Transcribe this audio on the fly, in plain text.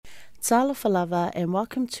Tsala Falava, and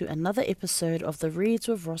welcome to another episode of the Reads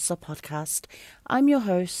with Rossa podcast. I'm your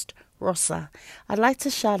host, Rossa. I'd like to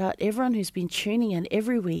shout out everyone who's been tuning in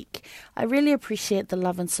every week. I really appreciate the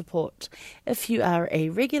love and support. If you are a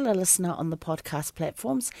regular listener on the podcast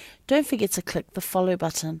platforms, don't forget to click the follow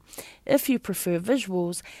button. If you prefer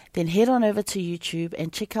visuals, then head on over to YouTube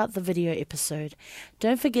and check out the video episode.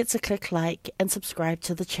 Don't forget to click like and subscribe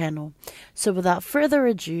to the channel. So without further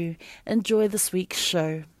ado, enjoy this week's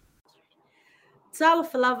show. Tsala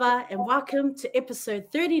Falava, and welcome to episode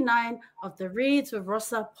 39 of the Reads with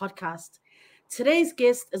Rossa podcast. Today's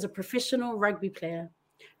guest is a professional rugby player.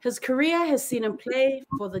 His career has seen him play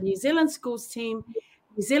for the New Zealand schools team,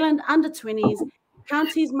 New Zealand under-20s,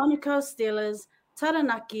 Counties Manukau Steelers,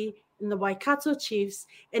 Taranaki, and the Waikato Chiefs,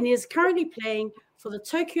 and he is currently playing for the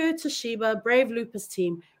Tokyo Toshiba Brave Lupus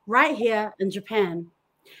team right here in Japan.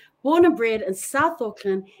 Born and bred in South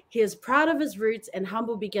Auckland, he is proud of his roots and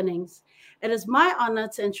humble beginnings. It is my honor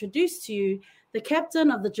to introduce to you the captain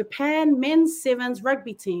of the Japan Men's Sevens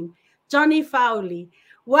rugby team, Johnny Fa'auli.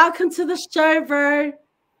 Welcome to the show, bro.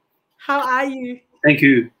 How are you? Thank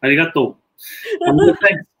you. Arigato.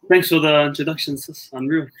 Thanks for the introduction, sis.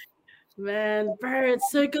 Unreal. Man, bro,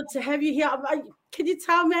 it's so good to have you here. Can you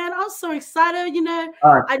tell, man? I'm so excited.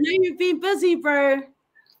 I know you've been busy, bro.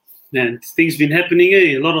 Man, things been happening.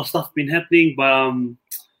 A lot of stuff been happening, but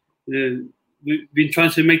we've been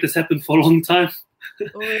trying to make this happen for a long time.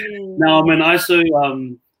 Now I'm in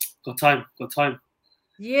ISO. Got time.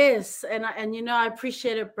 Yes, and I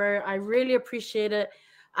appreciate it, bro. I really appreciate it.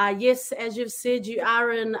 Yes, as you've said, you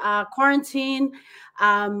are in quarantine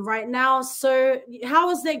right now. So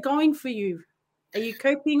how is that going for you? Are you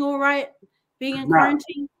coping all right being in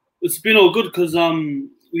quarantine? It's been all good because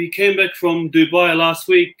we came back from Dubai last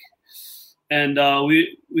week, and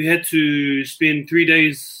we had to spend 3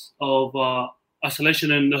 days of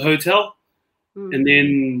isolation in the hotel, and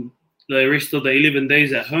then the rest of the 11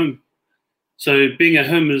 days at home. So being at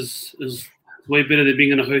home is way better than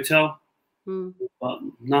being in a hotel. But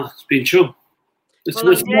it's been chill. It's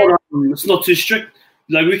not too strict.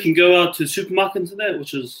 Like we can go out to supermarkets and that,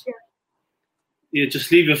 which is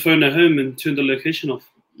just leave your phone at home and turn the location off.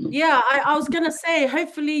 Yeah, I was gonna say,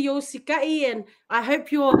 hopefully you're sikai, and I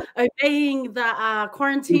hope you're obeying the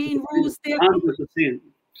quarantine rules there. 100%.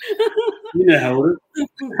 You know how it is.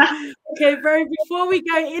 Okay, bro, before we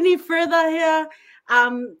go any further here,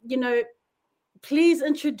 please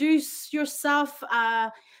introduce yourself.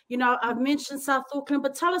 I've mentioned South Auckland,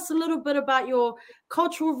 but tell us a little bit about your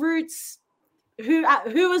cultural roots. Who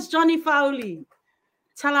is Johnny Fa'auli?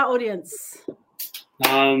 Tell our audience.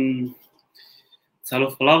 Tsala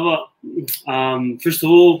Falava. First of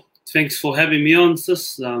all, thanks for having me on,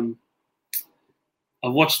 sis.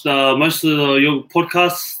 I've watched most of your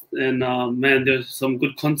podcasts, and man, there's some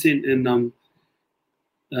good content, and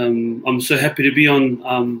I'm so happy to be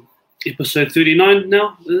on episode 39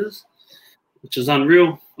 now, which is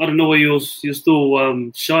unreal. I don't know why you're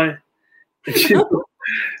still shy. This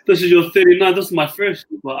is your 39. This is my first,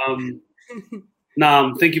 but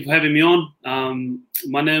thank you for having me on.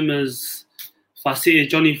 My name is Fasea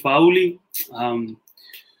Johnny Fa'auli.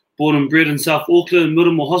 Born and bred in South Auckland,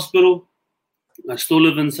 Muramo Hospital. I still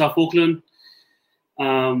live in South Auckland.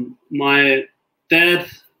 My dad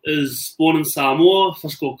is born in Samoa,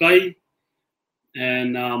 Whaskokai,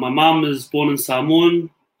 and my mum is born in Samoa,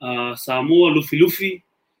 Lufi,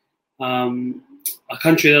 a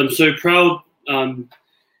country that I'm so proud. I'm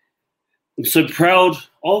so proud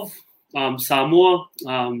of Samoa,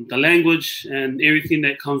 the language and everything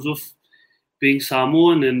that comes with being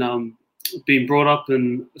Samoan, and being brought up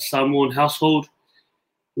in a Samoan household,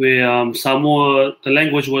 where Samoa, the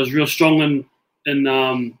language was real strong in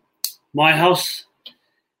my house.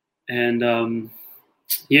 And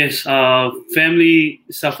yes, family,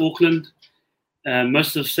 South Auckland,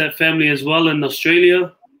 most of that family as well in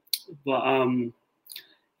Australia. But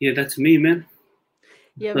that's me, man.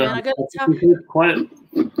 Yeah, man, I gotta tell you. Quiet.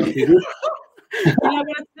 I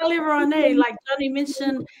gotta tell everyone, like Johnny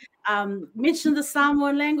mentioned the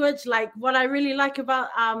Samoan language. Like what I really like about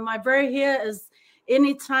my bro here is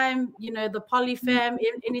anytime, the polyfam,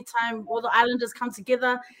 anytime all the islanders come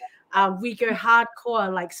together, we go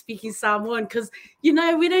hardcore, like speaking Samoan, because, we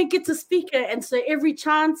don't get to speak it. And so every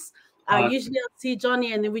chance, usually I'll see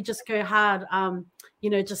Johnny and then we just go hard,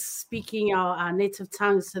 just speaking our native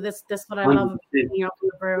tongue. So that's what I love about being up in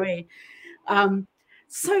the bro.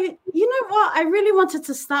 So you know what? I really wanted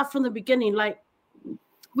to start from the beginning. Like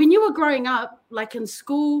when you were growing up, like in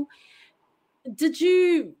school, did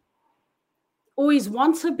you always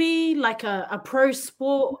want to be like a pro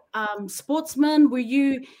sportsman? Were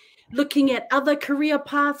you looking at other career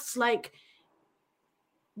paths? Like,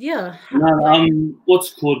 yeah. No,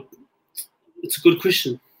 what's it called? It's a good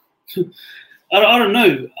question. I don't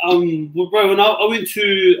know. Well, bro, when I went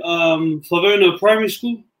to Flavona Primary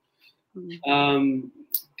School,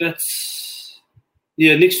 that's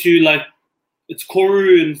next to like it's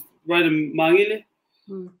Koru and right in Mangele.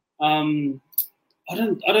 I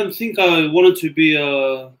don't think I wanted to be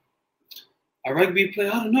a rugby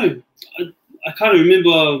player. I don't know. I can't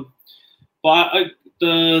remember. But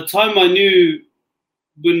the time I knew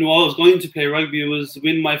when I was going to play rugby was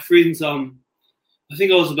when my friends. I think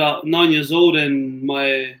I was about 9 years old, and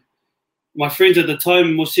my friends at the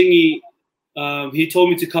time, Mosingi, he told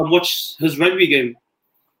me to come watch his rugby game,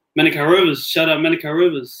 Manukau Rovers. Shout out Manukau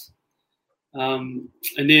Rovers. And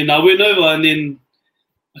then I went over, and then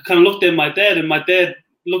I kind of looked at my dad, and my dad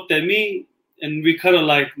looked at me, and we kind of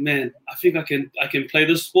like, man, I think I can play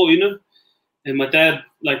this sport, you know. And my dad,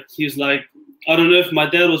 like, he was like, I don't know if my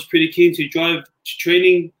dad was pretty keen to drive to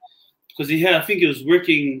training. Because I think he was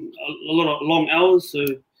working a lot of long hours. So,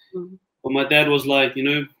 but my dad was like, you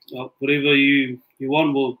know, whatever you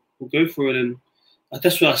want, we'll go for it. And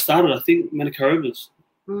that's where I started. I think Manukau Rovers.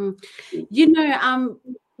 You know,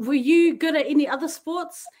 were you good at any other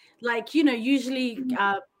sports? Like, you know, usually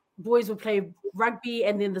boys will play rugby,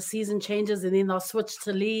 and then the season changes, and then they'll switch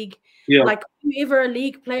to league. Yeah. Like, were you ever a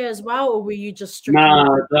league player as well, or were you just strictly? Nah,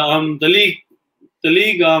 the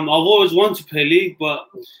league. I've always wanted to play league, but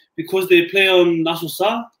because they play on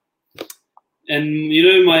Nasosa, and you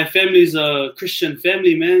know my family's a Christian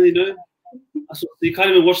family, man. You know, so you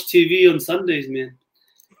can't even watch TV on Sundays, man.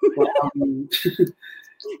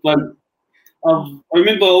 But I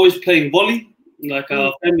remember always playing volley. Like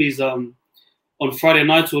our families, on Friday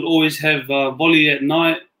nights would always have volley at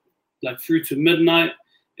night, like through to midnight,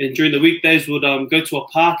 and during the weekdays would go to a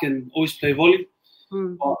park and always play volley.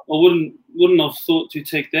 But I wouldn't have thought to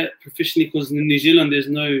take that professionally, because in New Zealand it's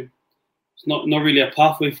not really a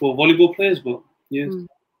pathway for volleyball players. But yeah,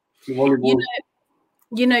 volleyball.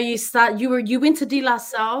 You know, you went to De La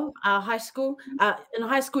Salle high school. In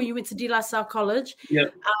high school, you went to De La Salle College. Yeah.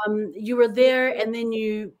 You were there, and then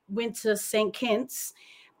you went to St. Kitts.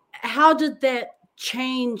 How did that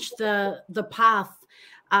change the path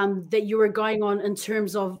that you were going on in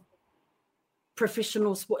terms of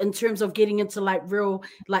professional sport, in terms of getting into like real,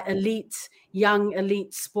 like young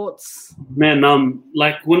elite sports? Man,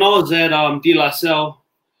 like when I was at De La Salle,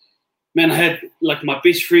 man, I had like my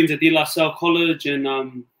best friends at De La Salle College, and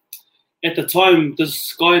at the time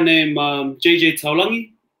this guy named JJ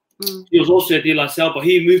Taulangi, he was also at De La Salle, but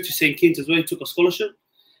he moved to St. Kitts as well. He took a scholarship,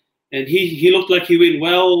 and he looked like he went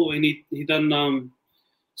well, and he done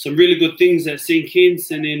some really good things at St. Kitts,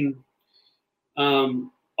 and then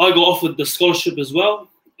I got offered the scholarship as well,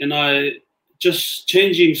 and I just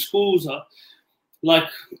changing schools. Like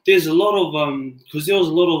there's a lot of because there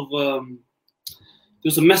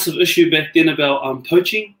was a massive issue back then about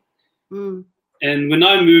poaching, and when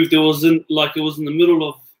I moved, it was in the middle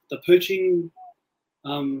of the poaching,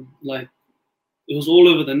 like it was all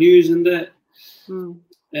over the news and that,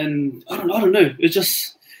 and I don't know. It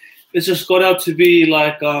just got out to be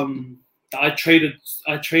like I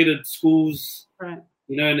traded schools. Right.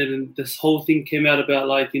 You know, and then this whole thing came out about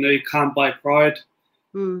like, you know, you can't buy pride,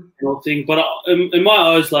 and all thing. But in my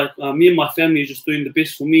eyes, like me and my family are just doing the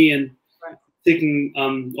best for me and taking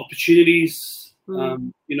opportunities.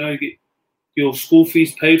 You know, get your school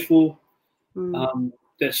fees paid for.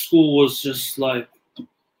 That school was just like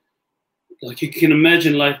you can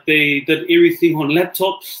imagine, like they did everything on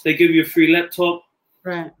laptops. They give you a free laptop,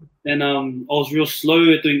 right? And I was real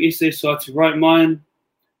slow at doing essays, so I had to write mine.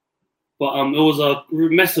 But it was a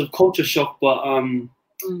massive culture shock. But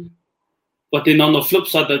then on the flip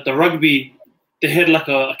side, the rugby, they had like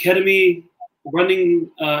a academy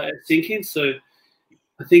running at St. Kitts. So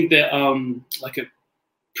I think that like it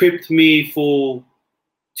prepped me to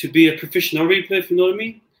be a professional rugby player, if you know what I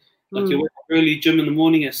mean. Like you wake up early, gym in the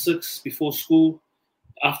morning at 6 before school.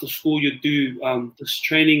 After school, you do this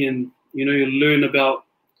training, and you know you learn about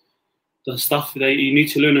the stuff that you need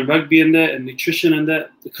to learn in rugby and that, and nutrition and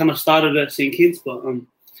that. It kind of started at St. Kitts, but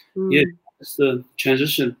yeah, it's the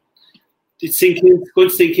transition. Going to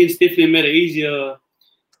St. Kitts definitely made it easier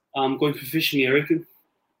going professionally, I reckon.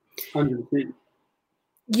 100%.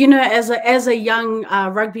 You know, as a young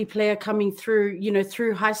rugby player coming through, you know,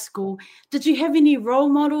 through high school, did you have any role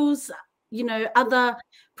models, you know, other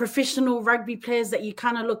professional rugby players that you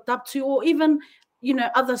kind of looked up to, or even, you know,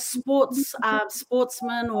 other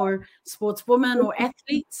sportsmen or sportswomen or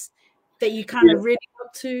athletes that you kind of really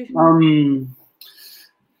look to?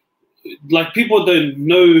 Like people don't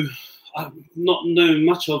know I've not known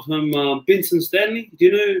much of him. Benson Stanley. Do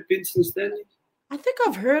you know Benson Stanley? I think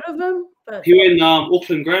I've heard of him, but He went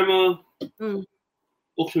Auckland Grammar. Mm.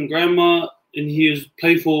 Auckland Grammar, and he was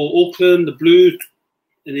playing for Auckland, the Blues,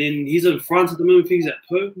 and then he's in France at the moment. I think he's at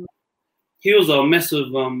Po. He was a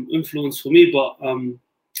massive influence for me, but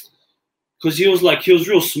because he was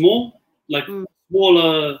real small, like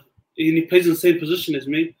smaller, and he plays in the same position as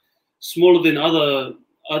me, smaller than other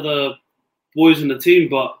boys in the team,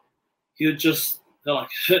 but he would just like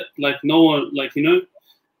hit like no one, like you know,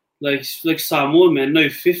 like Samoa, man, no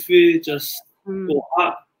fifi, just go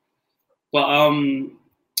hard. But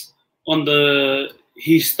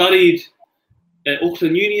he studied at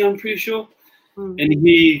Auckland Uni, I'm pretty sure, and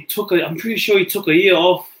I'm pretty sure he took a year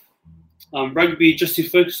off rugby just to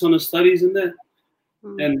focus on his studies in there.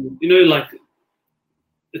 And you know, like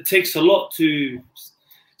it takes a lot to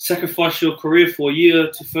sacrifice your career for a year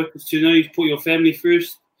to focus, to you put your family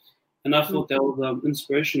first. And I thought that was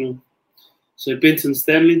inspirational. So Benson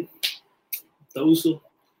Stanley, that also.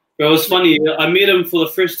 But it was funny. I met him for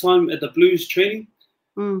the first time at the Blues training,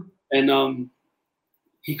 and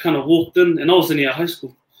he kind of walked in, and I was in high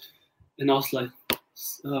school, and I was like,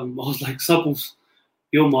 Supples,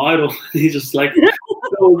 you're my idol. And he just like, that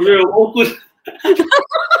was real awkward.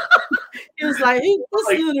 He was like, hey, this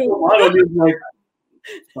little. I don't like,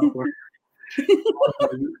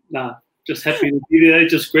 nah, just happy to be there,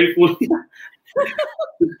 just grateful.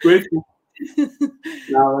 Just grateful.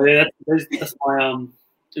 No, yeah, that's my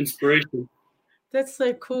inspiration. That's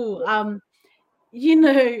so cool. You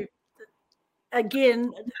know,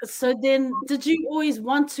 again, so then did you always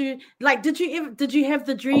want to, like, did you have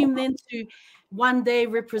the dream then to one day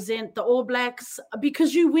represent the All Blacks?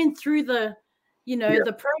 Because you went through the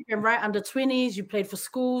program, right? Under 20s, you played for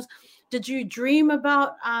schools. Did you dream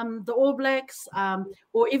about the All Blacks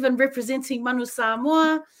or even representing Manu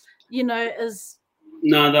Samoa, as...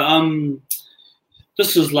 No,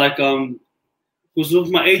 this was like, was with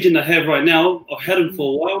my agent I have right now. I've had him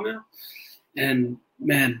for a while now. And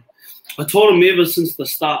man, I told him ever since the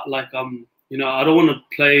start, like, I don't want to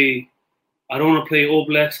play All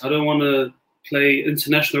Blacks. I don't want to play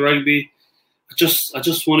international rugby. I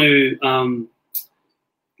just want to,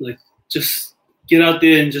 just get out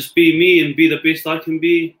there and just be me and be the best I can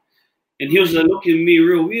be. And he was looking at me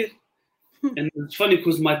real weird. And it's funny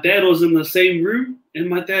because my dad was in the same room, and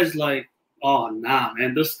my dad's like, oh, nah,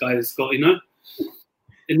 man, this guy's got, And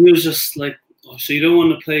he was just like, oh, so you don't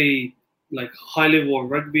want to play, like, high level of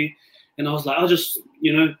rugby? And I was like, I just,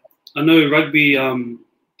 I know rugby,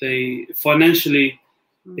 they financially,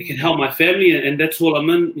 it can help my family, and that's all I'm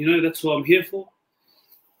in, that's what I'm here for.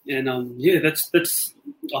 And, that's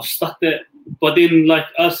I've stuck that. But then, like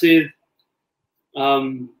I said,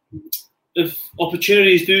 if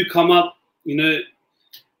opportunities do come up,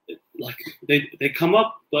 like they come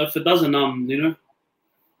up, but if it doesn't, I'm not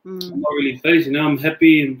really phased. I'm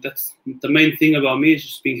happy, and that's the main thing about me, is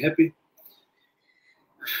just being happy.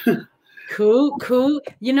 Cool. I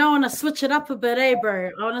want to switch it up a bit, bro.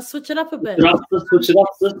 I want to switch it up a bit. Switch it up.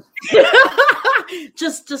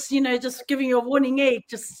 just giving you a warning,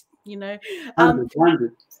 just,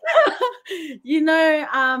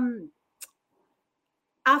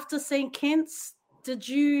 after St. Kitts, did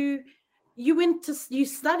you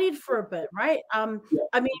studied for a bit, right? Yeah.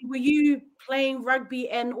 I mean, were you playing rugby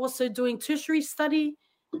and also doing tertiary study?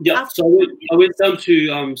 Yeah. So I went down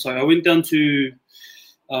to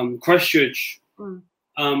Christchurch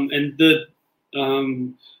and did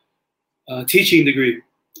teaching degree,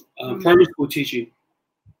 primary school teaching.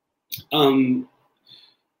 I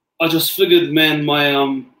just figured, man,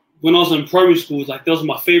 my when I was in primary school, like, those were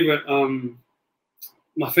my favorite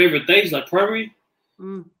days, like primary.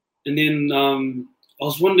 And then I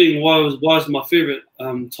was wondering why is my favorite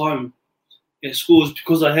time at school is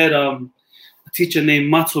because I had a teacher named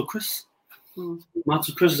Mato Chris.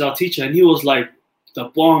 Mato Chris is our teacher, and he was like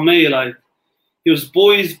the bomb, like, he was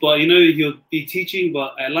boys, but he would be teaching,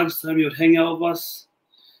 but at lunchtime he would hang out with us.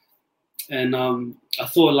 And I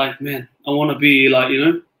thought, like, man, I want to be like,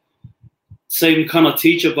 same kind of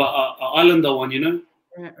teacher, but an islander one,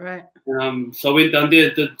 Right. So I went down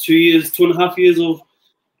there, did 2.5 years of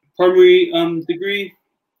primary degree.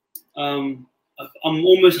 I'm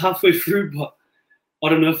almost halfway through, but I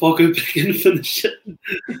don't know if I'll go back and finish it.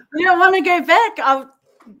 You don't want to go back? I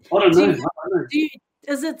don't know.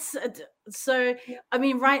 Is it so? I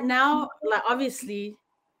mean, right now, like, obviously,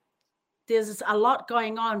 there's a lot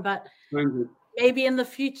going on, but maybe in the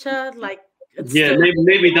future, like,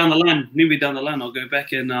 maybe down the line, I'll go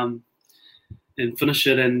back and finish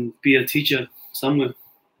it and be a teacher somewhere.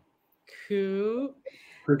 Cool.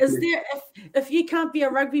 is there, if you can't be a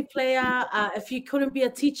rugby player, if you couldn't be a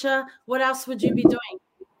teacher, what else would you be doing?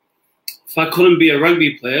 If I couldn't be a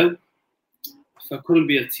rugby player, if I couldn't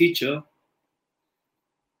be a teacher,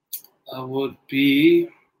 I would be...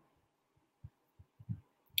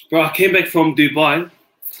 Bro, I came back from Dubai.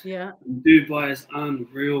 Yeah. Dubai is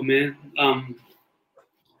unreal, man.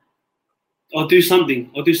 I'll do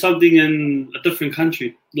something. I'll do something in a different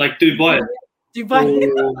country, like Dubai.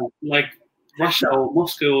 Or like Russia or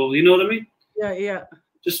Moscow, you know what I mean? Yeah.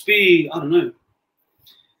 Just be, I don't know,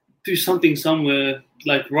 do something somewhere,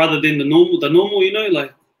 like rather than the normal, you know,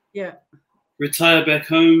 like retire back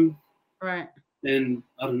home. Right. And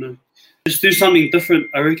I don't know, just do something different,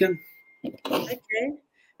 I reckon.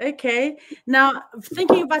 Okay. Now,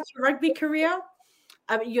 thinking about your rugby career,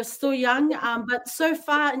 you're still young, but so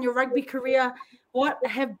far in your rugby career, what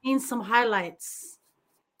have been some highlights?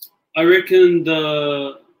 I reckon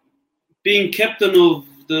being captain of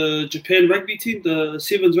the Japan rugby team, the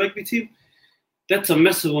Sevens rugby team, that's a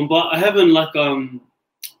massive one. But I haven't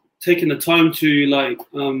taken the time to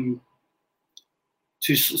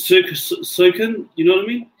to soak in. You know what I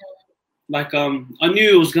mean? Like I knew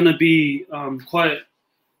it was gonna be quite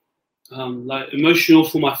emotional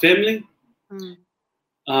for my family,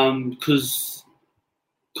 because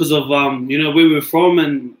of you know, where we're from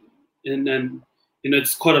and you know,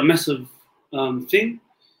 it's quite a massive thing.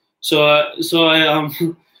 So I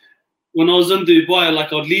when I was in Dubai,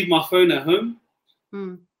 like I'd leave my phone at home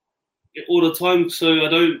all the time, so I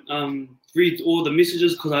don't read all the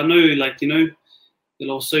messages, because I know, like, you know, that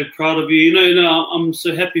I was so proud of you. You know, I'm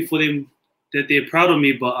so happy for them that they're proud of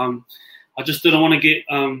me, but I just didn't want to get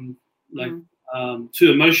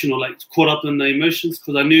too emotional, like caught up in the emotions,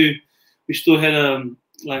 because I knew we still had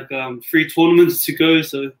 3 tournaments to go,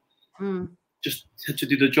 so just had to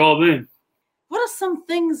do the job. What are some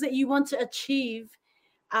things that you want to achieve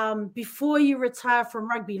before you retire from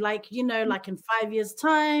rugby? Like, you know, like in 5 years'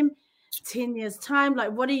 time, 10 years' time,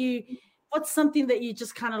 like what's something that you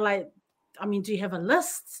just kind of like, I mean, do you have a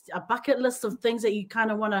bucket list of things that you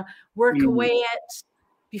kind of want to work away at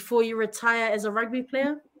before you retire as a rugby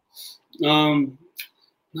player? No,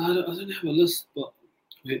 I don't have a list, but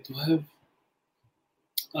wait, do I have?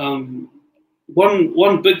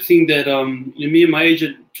 One big thing that me and my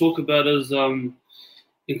agent talk about is I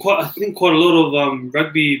think quite a lot of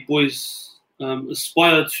rugby boys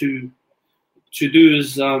aspire to do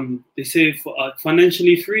is they say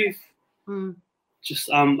financially free. Just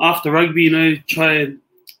after rugby, you know, try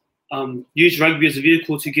and use rugby as a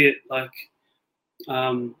vehicle to get like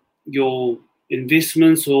your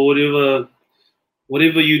investments or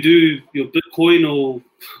whatever you do, your Bitcoin or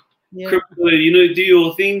crypto, you know, do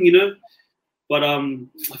your thing, you know. But I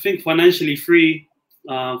think financially free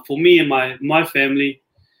for me and my family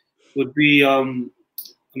would be a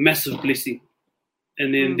massive blessing.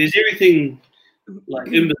 And then there's everything like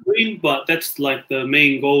in between, but that's like the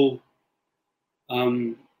main goal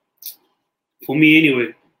for me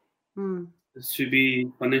anyway, is to be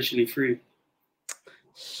financially free.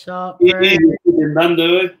 Sharp,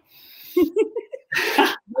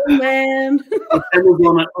 man.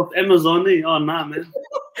 Of Amazon, oh nah, man.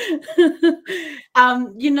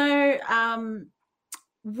 You know,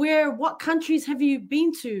 what countries have you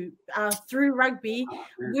been to through rugby?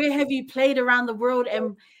 Where have you played around the world?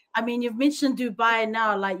 And I mean, you've mentioned Dubai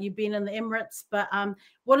now, like you've been in the Emirates, but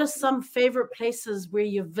what are some favorite places where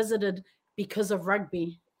you've visited because of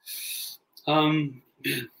rugby? I've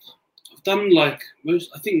done like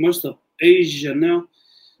most of Asia now.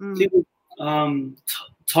 I think,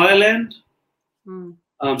 Thailand,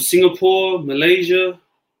 Singapore, Malaysia,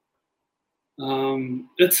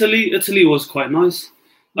 Italy. Italy was quite nice.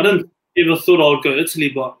 I didn't ever thought I would go to Italy,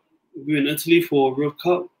 but we were in Italy for World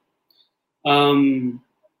Cup. I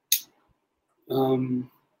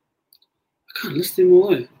can't list them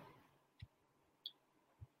all.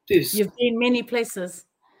 You've been many places.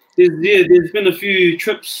 There's been a few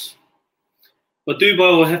trips, but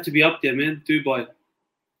Dubai will have to be up there, man. Dubai.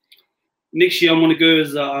 Next year, I'm gonna go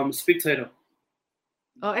as a spectator.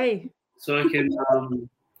 Oh, hey. So I can.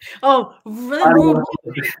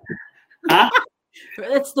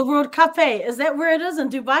 It's the World Cup, eh? Is that where it is in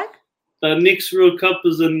Dubai? The next World Cup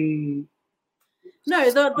is in. No,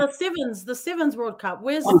 the sevens World Cup.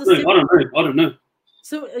 Where's I don't know.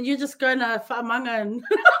 So you're just going to Fa'amanga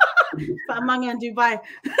and Dubai.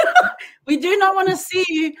 We do not want to see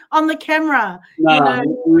you on the camera. Nah,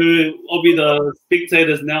 I'll be the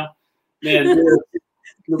spectators now. Man,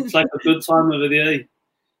 looks like a good time over there.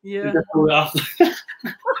 Yeah.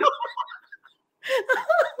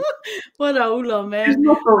 What a hula, man. There's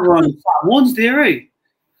not the Samoans there, eh?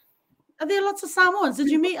 Are there lots of Samoans? Did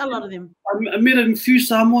you meet a lot of them? I met a few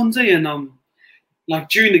Samoans, and like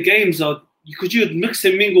during the games, because you would mix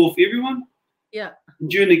and mingle with everyone. Yeah.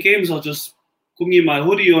 And during the games, I'll just put me my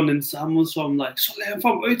hoodie on, and Samoans, so I'm like, "Sole, I'm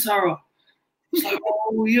from Otara." It's like,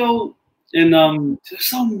 "Oh, yo," and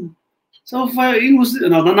some fire English.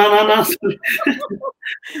 No.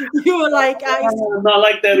 You were like, not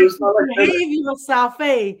like that. It was not like that. behave yourself,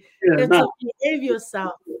 eh? Yeah, It's behave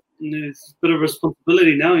yourself. It's a bit of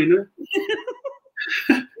responsibility now,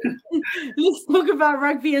 Let's talk about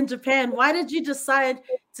rugby in Japan. Why did you decide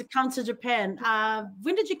to come to Japan?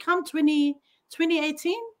 When did you come?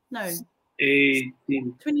 2018? No. 18,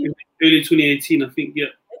 early 2018, I think. Yeah.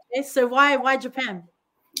 Okay, so why Japan?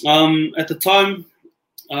 At the time,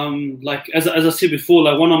 like as I said before,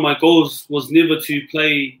 like one of my goals was never to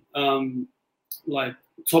play like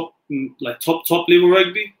top level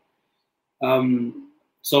rugby.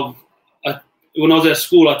 So when I was at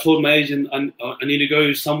school, I told my agent I need to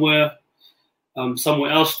go somewhere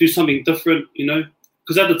else, do something different,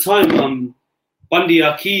 because at the time, Bundy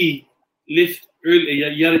Aki left early,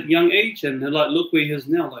 at a young age, and like look where he is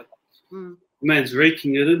now, like man's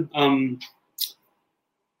raking it in.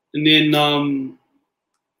 And then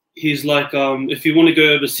he's like, if you want to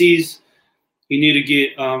go overseas, you need to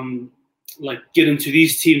get into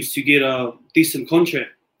these teams to get a decent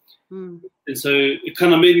contract. And so it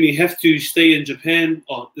kind of made me have to stay in Japan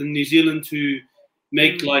or in New Zealand to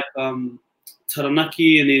make like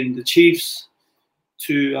Taranaki and then the Chiefs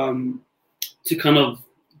to kind of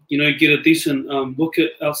get a decent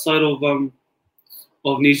wicket outside of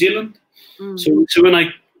New Zealand. So when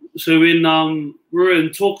we were in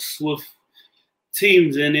talks with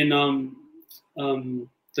teams, and then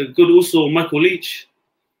the good also Michael Leach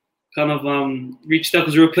kind of reached out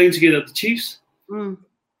because we were playing together at the Chiefs.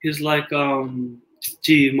 He's like,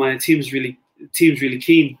 gee, my team's really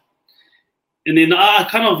keen. And then I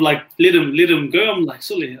kind of like let him go. I'm like,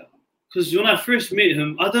 Sully, because when I first met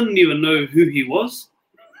him, I didn't even know who he was.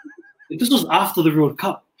 This was after the World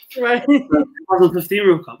Cup. Right. 2015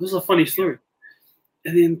 World Cup. This is a funny story.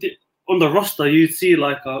 And then on the roster, you'd see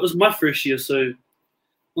like, it was my first year, so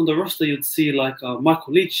on the roster, you'd see like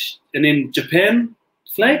Michael Leach and then Japan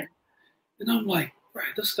flag. And I'm like,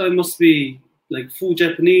 right, this guy must be like full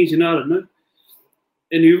Japanese, I don't know.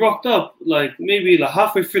 And he rocked up like maybe like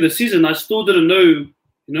halfway through the season. I still didn't know,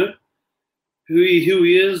 who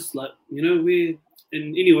he is, like, and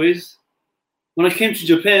anyways, when I came to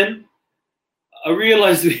Japan, I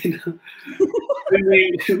realized when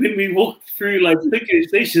we walked through like Tokyo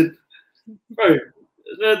Station, bro,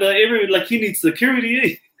 like he needs security,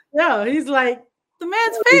 eh? Yeah, he's like, the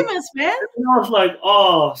man's famous, man. And I was like,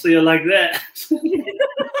 oh, so you're like that.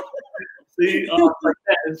 See, it's like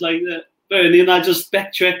that. It's like that. And then I just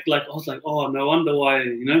backtracked. Like I was like, oh, no wonder why,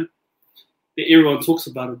 everyone talks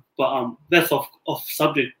about it. But that's off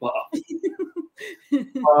subject. But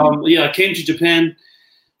yeah, I came to Japan.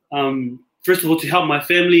 First of all, to help my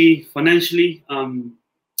family financially,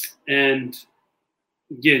 and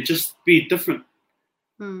yeah, just be different.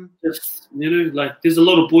 Just like there's a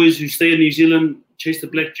lot of boys who stay in New Zealand, chase the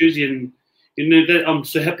black jersey, and that I'm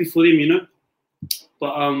so happy for them,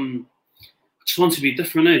 But I just want to be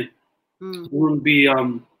different, eh? I want to be I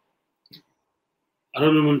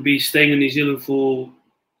don't want to be staying in New Zealand for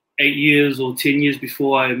 8 years or 10 years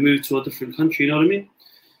before I move to a different country. You know what I mean?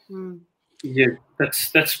 Yeah, that's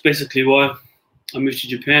basically why I moved to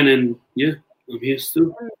Japan, and yeah, I'm here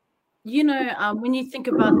still. When you think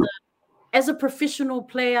about as a professional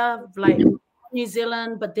player, like New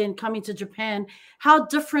Zealand, but then coming to Japan, how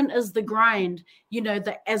different is the grind?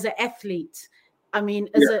 As an athlete, I mean,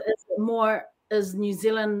 is New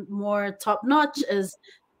Zealand more top notch? Is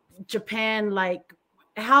Japan like,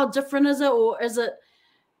 how different is it, or is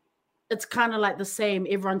it's kind of like the same?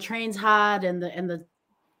 Everyone trains hard, and the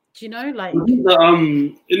like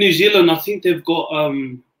in New Zealand, I think they've got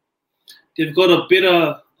a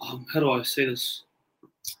better how do I say this?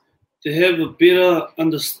 They have a better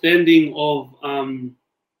understanding of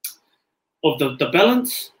the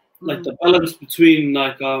balance, like the balance between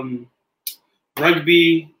like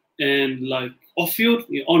rugby and like off field,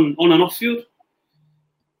 on and off field.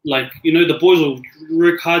 Like the boys will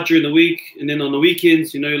work hard during the week, and then on the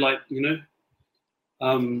weekends, do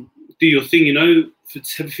your thing,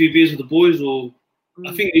 have a few beers with the boys. Or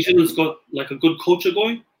I think New Zealand's got like a good culture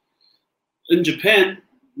going. In Japan,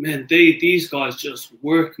 man, these guys just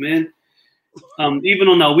work, man. Even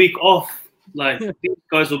on our week off, like these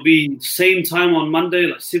guys will be same time on Monday,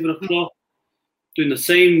 like 7 o'clock, doing the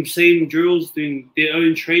same drills, doing their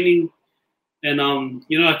own training. And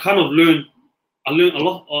I kind of learned a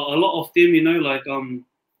lot of them, like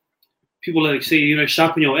people like say, you know,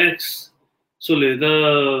 sharpen your axe. So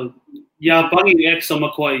the banging axe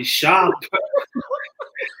are quite sharp.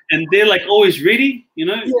 And they're like always ready, you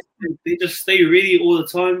know. Yeah. They just stay ready all the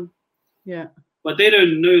time. Yeah. But they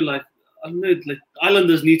don't know, like, I don't know, like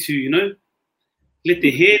islanders need to, you know, let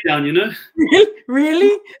their hair down, you know.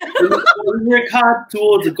 Really? Work hard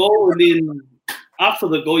towards the goal, and then after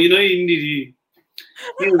the goal, you know, you need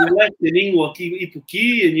to relax and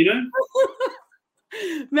ipuki, and you know.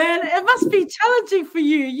 Man, it must be challenging for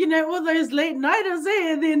you, you know, all those late nighters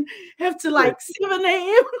there, and then have to like 7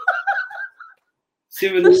 a.m.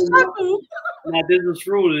 7 a.m. Nah, there's this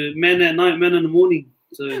rule: man at night, man in the morning.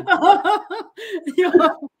 So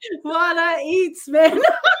what I eats, man.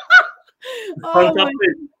 Front up,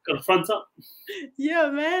 got front up. Yeah,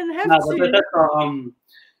 man, have to. That's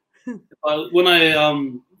when I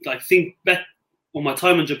like think back on my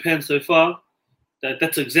time in Japan so far,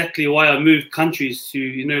 that's exactly why I moved countries to,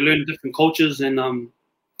 you know, learn different cultures and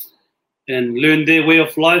learn their way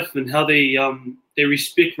of life and how they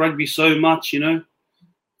respect rugby so much, you know.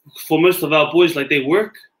 For most of our boys, like, they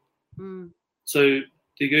work, so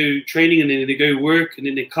they go training and then they go work and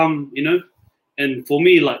then they come, you know. And for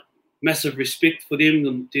me, like, massive respect for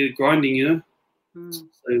them. They're grinding, you know.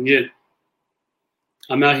 So yeah,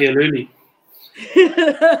 I'm out here learning.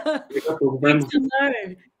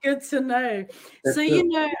 Good to know. That's so, you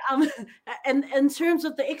know, and in terms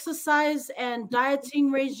of the exercise and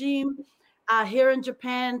dieting regime here in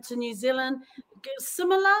Japan to New Zealand,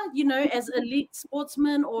 similar, you know, as elite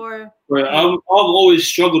sportsmen, or? Right, I've always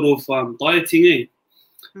struggled with dieting,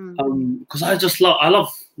 because I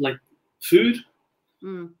love like food.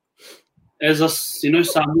 As us, you know,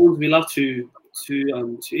 Samoans, we love to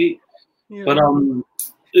eat. Yeah. But in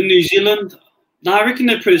New Zealand, I reckon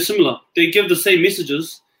they're pretty similar. They give the same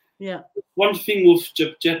messages. Yeah. One thing with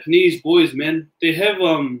Japanese boys, man, they have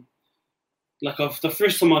the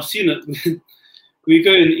first time I've seen it, we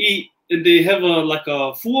go and eat, and they have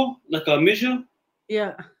a measure.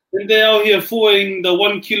 Yeah. And they're out here following the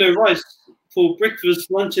 1 kilo rice for breakfast,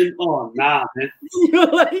 lunch, and nah, man.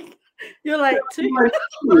 You're like two.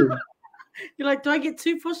 You're like, do I get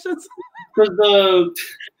 2 portions? Because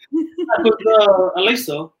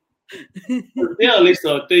Alisa,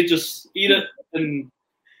 they just eat it and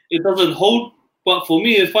it doesn't hold. But for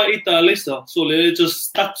me, if I eat the Alisa, so it just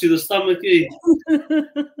stuck to the stomach.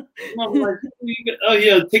 I'm like,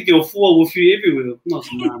 take your food with you everywhere.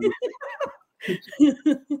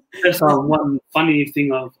 That's one funny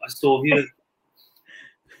thing I saw here.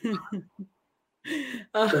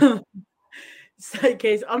 So,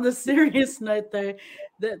 okay, on the serious note, though,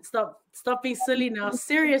 that stop being silly now.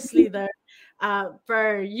 Seriously, though,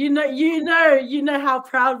 bro, you know how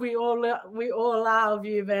proud we all are of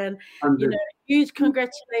you, man. 100. You know, huge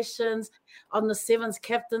congratulations on the Sevens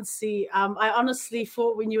captaincy. I honestly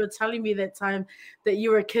thought when you were telling me that time that you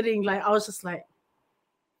were kidding. Like, I was just like,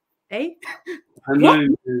 hey, I know.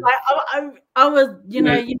 I was, you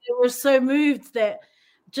know, we're so moved that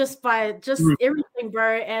just by everything,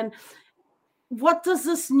 bro. And what does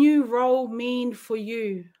this new role mean for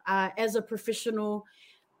you as a professional?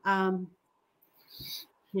 Bro,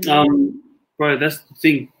 that's the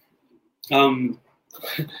thing. You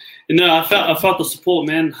know, I felt the support,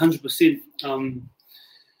 man, 100%.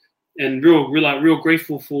 And real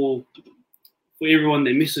grateful for everyone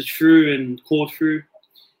that messaged through and called through,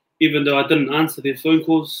 even though I didn't answer their phone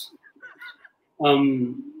calls.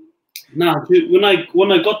 When I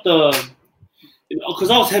got the, because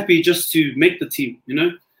I was happy just to make the team, you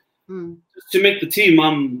know, just to make the team.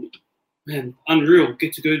 Man, unreal.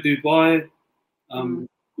 Get to go to Dubai,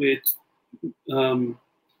 with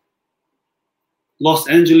Los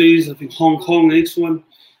Angeles, I think Hong Kong, the next one,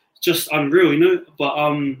 just unreal, you know. But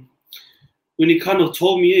when he kind of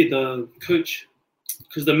told me, the coach,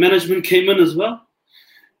 because the management came in as well,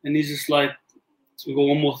 and he's just like, "We got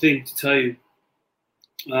one more thing to tell you.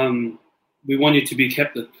 We want you to be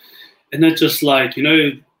captain." And it's just like, you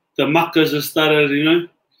know, the muckers just started, you know.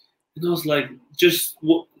 And I was like,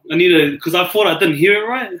 I need to, because I thought I didn't hear it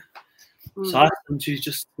right. So I asked him to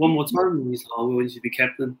just one more time. And he's like, we want you to be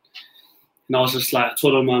captain. And I was just like, I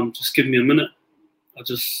told him, just give me a minute. I'll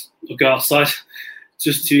go outside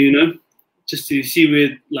just to, you know, just to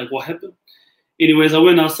see what happened. Anyways, I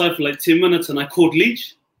went outside for like 10 minutes and I called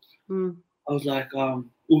Leach. I was like, bro.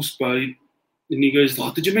 And he goes,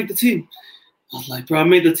 did you make the team? I was like, bro, I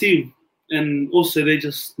made the team. And also they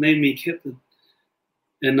just named me captain.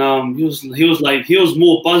 And he was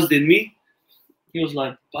more buzzed than me. He was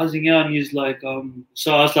like buzzing out, and he's like,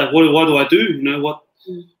 so I was like, what do I do? You know what?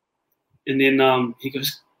 And then he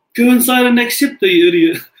goes, go inside and accept it, you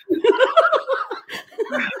idiot.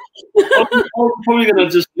 I'm probably gonna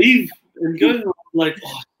just leave and go. Like,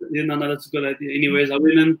 oh, yeah, no, that's a good idea. Anyways, I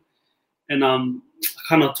went in and I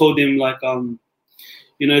kind of told him like,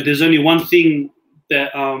 you know, there's only one thing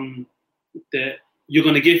that that you're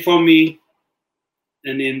gonna get from me,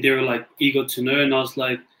 and then they were like eager to know, and I was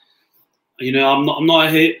like, you know, I'm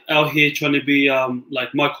not out here trying to be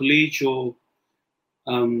like Michael Leach or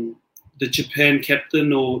the Japan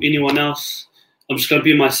captain or anyone else. I'm just gonna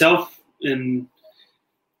be myself, and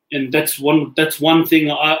that's one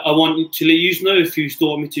thing I want to let you know. If you still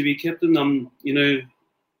want me to be captain, you know,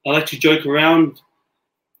 I like to joke around,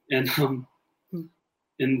 and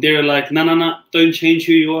they're like, no, don't change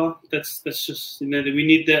who you are. That's just, you know, we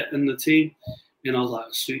need that in the team. And I was like,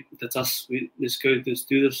 sweet, that's us. Let's go, let's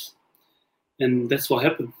do this, and that's what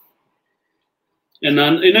happened. And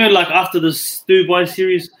you know, like after this Dubai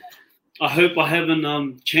series, I hope I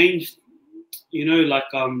haven't changed. You know, like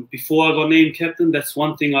before I got named captain, that's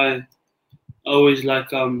one thing I always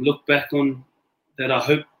like look back on. That I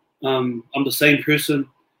hope I'm the same person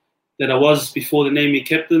that I was before they named me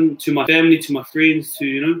captain, to my family, to my friends, to,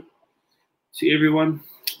 you know, to everyone.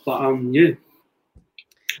 But yeah.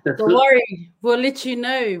 Don't worry, we'll let you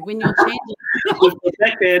know when you're changing.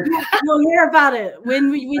 You'll hear about it.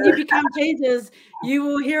 When you become changes, you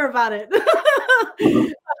will hear about it.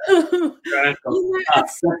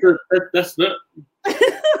 That's it.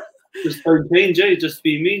 Just don't change it, just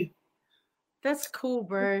be me. That's cool,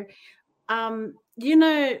 bro. You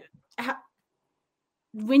know,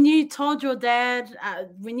 when you told your dad,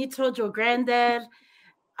 when you told your granddad,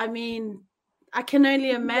 I mean, I can only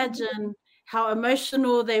imagine how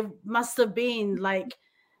emotional they must have been. Like,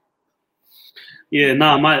 yeah,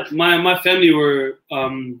 nah, my family were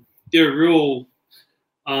they're real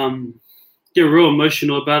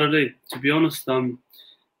emotional about it, to be honest. And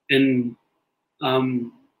when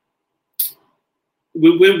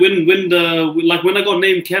I got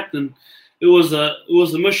named captain, it was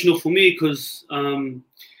emotional for me because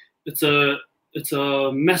it's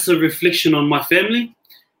a massive reflection on my family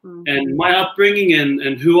and my upbringing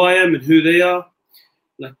and who I am and who they are.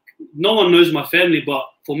 Like, no one knows my family, but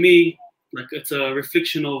for me, like, it's a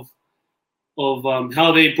reflection of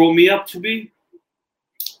how they brought me up to be,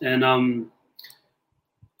 and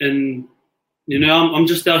you know, I'm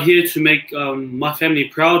just out here to make my family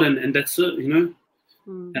proud, and that's it, you know.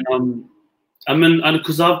 And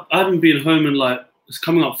because I haven't been home in, like, it's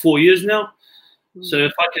coming up 4 years now. So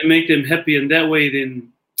if I can make them happy in that way,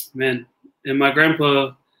 then, man. And my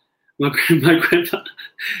grandpa, I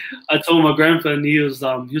told my grandpa, and he was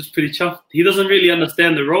pretty chuffed. He doesn't really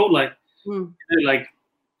understand the role, like, you know, like,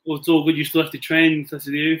 oh, it's all good, you still have to train, that's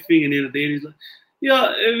everything. And then at the end, he's like,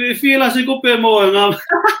 yeah, if you like to go pay more, and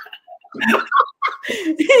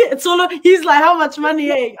it's all. He's like, how much money?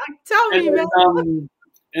 Hey, tell me, man.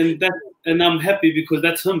 And I'm happy because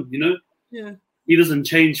that's him, you know. Yeah. He doesn't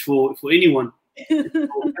change for anyone.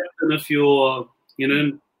 If you're, you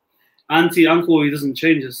know, auntie, uncle, he doesn't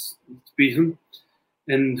change. Just be him.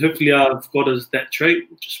 And hopefully I've got that trait,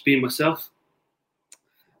 just being myself.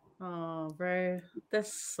 Oh, bro,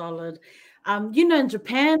 that's solid. You know, in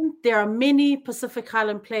Japan, there are many Pacific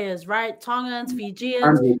Island players, right? Tongans,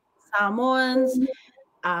 Fijians, Samoans,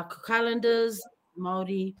 Cook Islanders,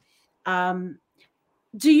 Maori.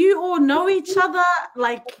 Do you all know each other?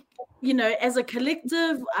 Like, you know, as a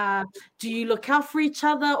collective, do you look out for each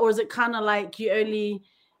other, or is it kind of like you only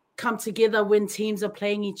come together when teams are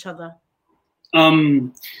playing each other?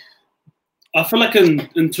 I feel like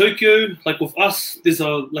in Tokyo, like with us, there's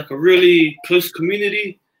a really close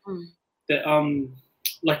community that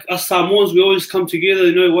like us Samoans, we always come together,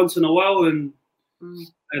 you know, once in a while and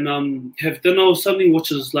have dinner or something,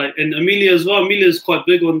 which is like, and Amelia as well. Amelia is quite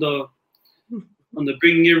big on the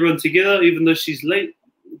bringing everyone together, even though she's late.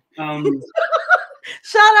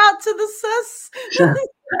 Shout out to the sis.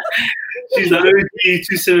 She's the OG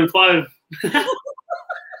 275.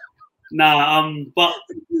 But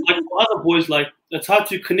like for other boys, like it's hard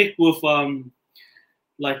to connect with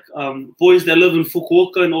boys that live in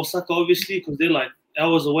Fukuoka and Osaka, obviously, because they're like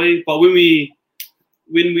hours away. But when we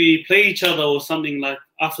play each other or something, like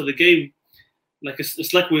after the game, like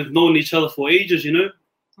it's like we've known each other for ages, you know,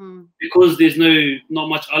 because there's not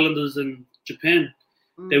much islanders in Japan.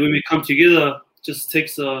 That when we come together, just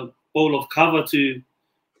takes a bowl of kava to,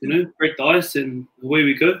 you know, break the ice, and away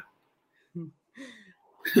we go.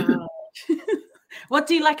 What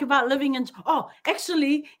do you like about living in? Oh,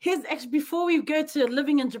 actually, before we go to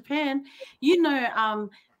living in Japan, you know,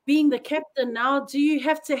 being the captain now, do you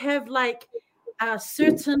have to have like a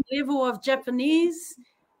certain level of Japanese?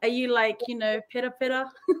 Are you like, you know, pera?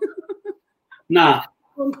 Nah.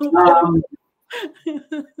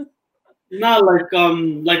 No,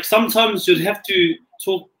 like sometimes you'd have to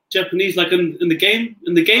talk Japanese, like in the game.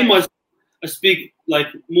 In the game, I speak like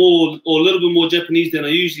more or a little bit more Japanese than I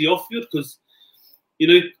usually off field because, you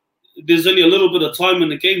know, there's only a little bit of time in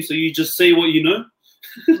the game, so you just say what you know.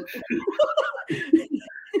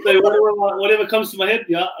 So whatever comes to my head,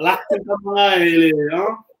 yeah,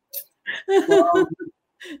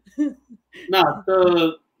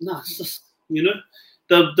 it's just, you know,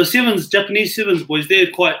 the sevens, Japanese sevens boys,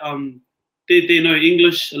 they're quite they know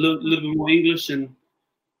English, a little bit more English, and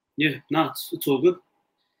yeah, it's all good.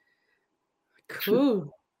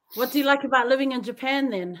 Cool. What do you like about living in Japan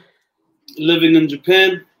then? Living in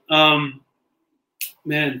Japan,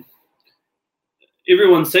 man,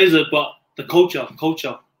 everyone says it, but the culture.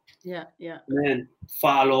 Yeah. Man,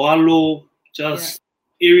 fa'aloalo, just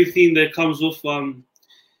everything that comes with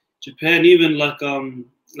Japan, even like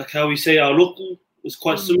how we say our local is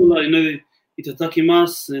quite similar, you know,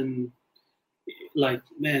 itadakimasu, and like,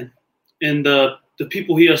 man, and the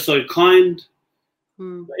people here are so kind.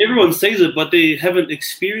 Everyone says it, but they haven't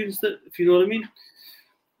experienced it, if you know what I mean.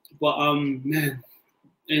 But man,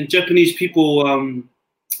 and Japanese people,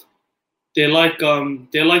 they like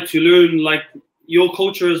to learn like your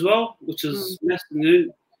culture as well, which is nice, you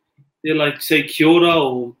know. They like say kia ora,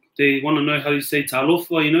 or they want to know how you say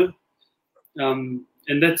talofa, you know.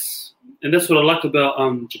 And that's what I like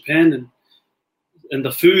about Japan, and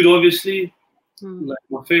the food, obviously. Like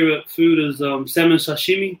my favorite food is salmon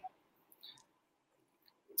sashimi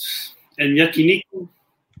and yakiniku.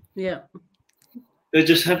 Yeah. They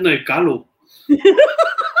just have no galo. It's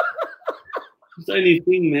the only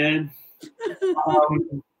thing, man.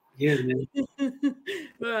 Yeah, man.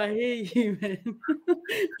 Well, I hear you, man.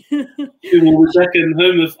 We'll be back in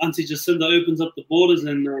home if Auntie Jacinda opens up the borders,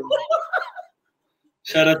 and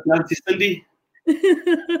shout out to Auntie Cindy.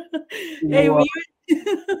 Hey, were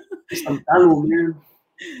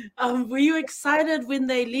you excited when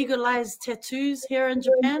they legalized tattoos here in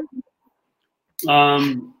Japan? I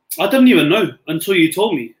didn't even know until you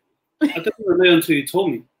told me.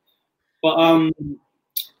 But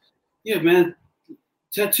yeah, man,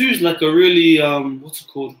 tattoos like a really what's it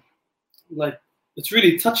called? Like, it's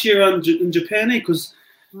really touchy around in Japan, because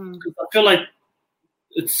I feel like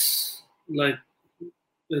it's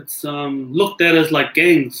looked at as like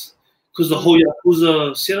gangs because the whole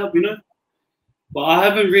Yakuza setup, you know. But I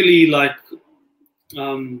haven't really I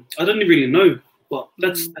didn't really know. But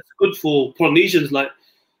that's good for Polynesians like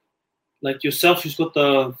yourself, who's got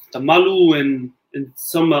the malu, and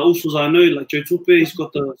some usos I know, like Joe Tupe, he's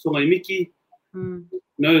got the songai miki. You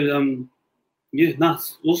know, yeah,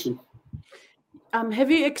 it's awesome.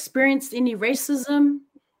 Have you experienced any racism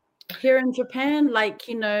here in Japan? Like,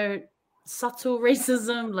 you know, subtle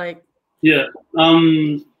racism, like? Yeah.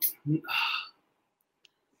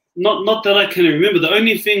 Not that I can remember. The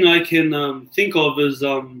only thing I can think of is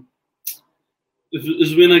when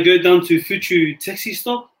I go down to Fuchu taxi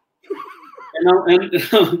stop, and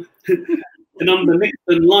I'm the next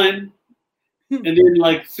in line, and then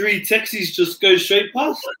like 3 taxis just go straight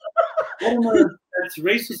past. I don't know if that's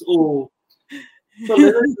racist or. So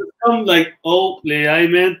they just come like, oh,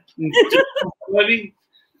 man, driving.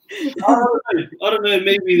 I don't know.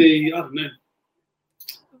 Maybe I don't know.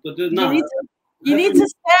 But you need to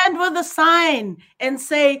stand with a sign and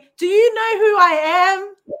say, "Do you know who I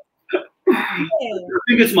am?" I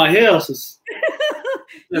think it's my hair.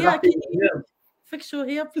 Yeah, can you fix your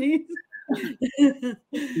hair, please?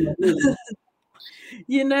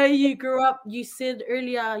 You know, you said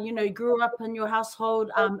earlier, you know, you grew up in your household,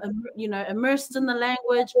 you know, immersed in the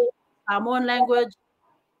language, Samoan language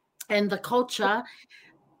and the culture.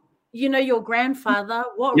 You know, your grandfather,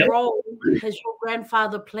 what role has your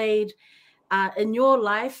grandfather played in your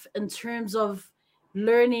life in terms of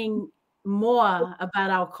learning more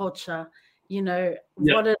about our culture? You know,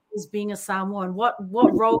 what it is being a Samoan, what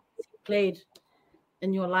role has he played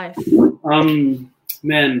in your life? Man,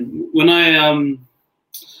 when I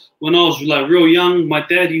was like real young, my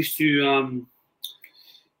dad we used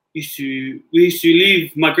to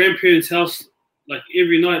leave my grandparents' house like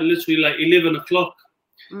every night, literally like 11 o'clock.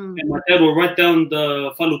 And my dad will write down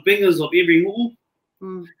the whalupingas of every mu'u.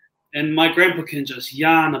 And my grandpa can just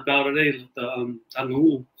yarn about it, like the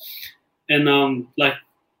mu'u. And like,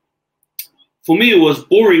 for me, it was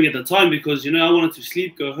boring at the time because, you know, I wanted to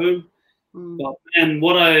sleep, go home. And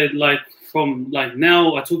what I like from like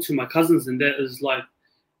now, I talk to my cousins, and that is like,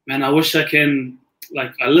 man, I wish I can,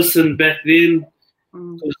 like, I listened back then.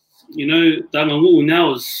 Because, you know, Tangamu'u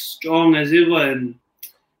now is strong as ever,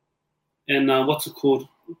 and what's it called?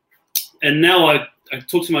 And now I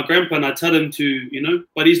talk to my grandpa and I tell him to, you know,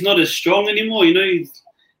 but he's not as strong anymore, you know,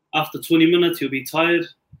 after 20 minutes he'll be tired.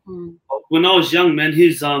 Mm. When I was young, man,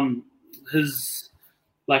 his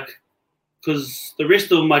like, because the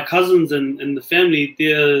rest of my cousins and the family,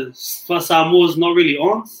 their Samoa's not really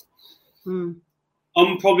aunts. Mm.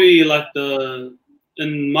 I'm probably like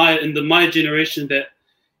my generation that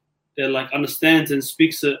like understands and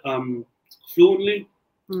speaks it fluently,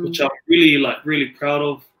 which I'm really proud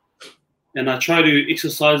of, and I try to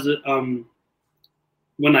exercise it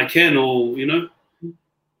when I can, or you know.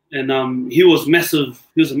 And he was massive.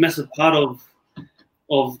 He was a massive part of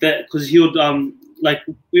that, because he would like,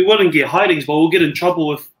 we wouldn't get hidings, but we'll get in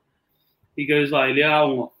trouble if he goes like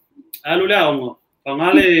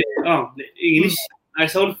English. I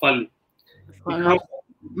sound funny.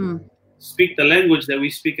 Speak the language that we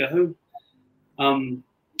speak at home.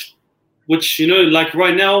 Which, you know, like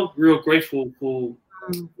right now, real grateful for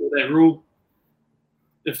that rule.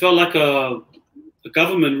 It felt like a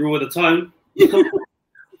government rule at the time.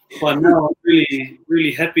 But now I'm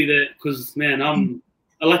really happy that, because man,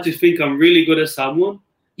 I like to think I'm really good at Samoan.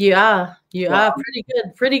 You are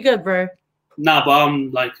pretty good, bro. Nah, but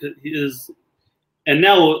I'm like, and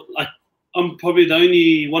now like I'm probably the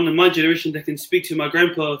only one in my generation that can speak to my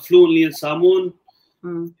grandpa fluently in Samoan.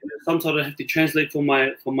 Sometimes I have to translate for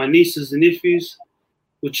my nieces and nephews,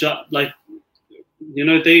 which are like, you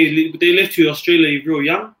know, they left to Australia real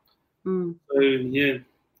young. So yeah.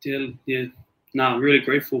 Nah, I'm really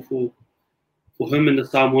grateful for him and the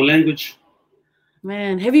Samoan language.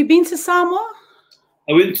 Man, have you been to Samoa?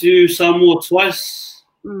 I went to Samoa twice,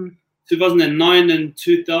 2009 and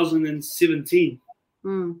 2017.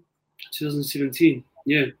 2017,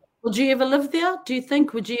 yeah. Would you ever live there? Do you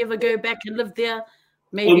think? Would you ever go back and live there?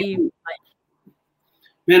 Maybe.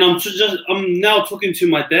 Man, I'm now talking to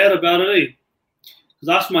my dad about it. Because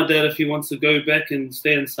I asked my dad if he wants to go back and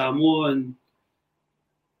stay in Samoa, and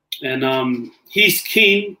he's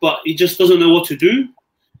keen, but he just doesn't know what to do,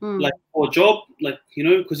 like for a job, like, you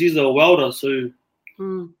know, because he's a welder. So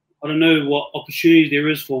I don't know what opportunity there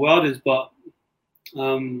is for welders, but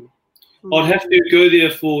I'd have to go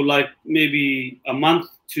there for like maybe a month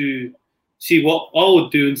to see what I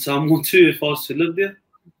would do in Samoa too if I was to live there.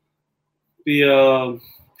 Be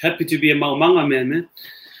happy to be a maumanga man.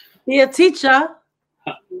 Be a teacher.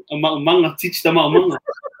 A maumanga, teach the maumanga.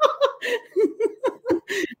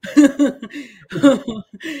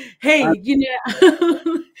 Hey, you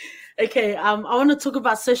know, okay, I want to talk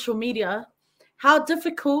about social media. How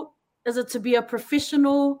difficult is it to be a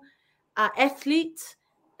professional athlete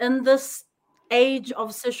in this age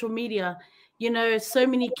of social media? You know, so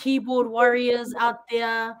many keyboard warriors out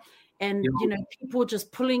there, and you know, people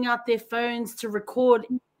just pulling out their phones to record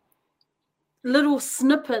little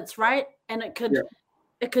snippets, right? And it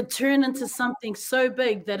could turn into something so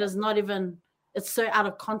big that is not even, it's so out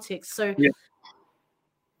of context. So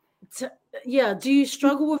do you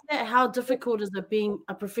struggle with that? How difficult is it being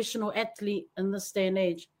a professional athlete in this day and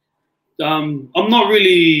age? I'm not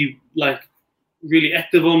really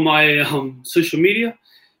active on my social media,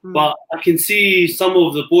 but I can see some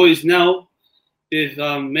of the boys now. They've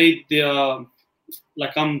made their,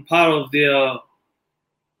 like, I'm part of their,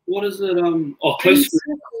 what is it? Close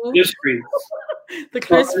screen. The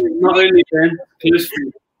close screen. Not only then, close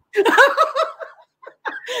screen.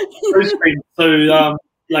 Close screen. So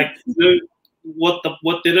like, you know, what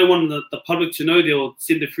they don't want the public to know, they'll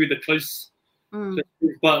send it through the close.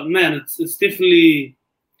 But man, it's definitely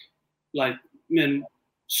like, man,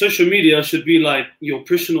 social media should be like your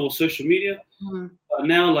personal social media. But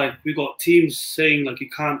now, like, we got teams saying like you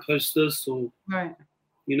can't post this, or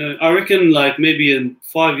you know, I reckon like maybe in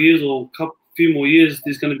 5 years or a few more years,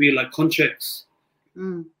 there's gonna be like contracts,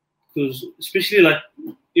 because especially like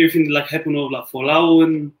everything like happened with like Folau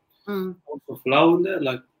and Folau and that,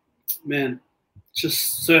 like, man, it's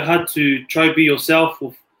just so hard to try to be yourself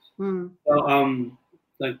with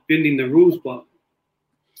like bending the rules, but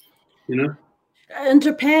you know. In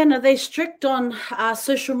Japan, are they strict on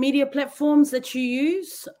social media platforms that you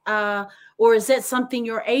use? Or is that something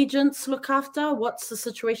your agents look after? What's the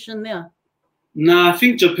situation there? No, I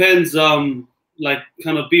think Japan's like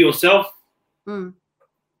kind of be yourself. Kind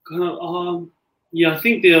of, I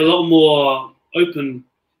think they're a lot more open,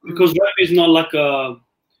 because rugby is not like the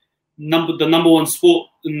number one sport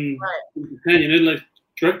in Japan. You know, like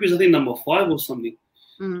rugby is I think number 5 or something.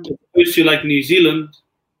 Opposed to like New Zealand,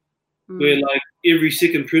 where like every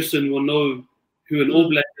second person will know who an All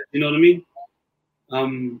Black is. You know what I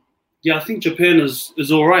mean? I think Japan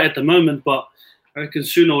is all right at the moment, but I reckon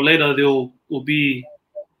sooner or later there will be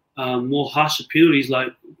more harsher penalties,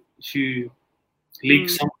 like if you leak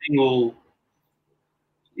something, or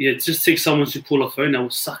it just takes someone to pull a phone. That will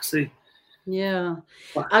suck, see. Yeah.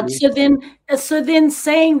 So then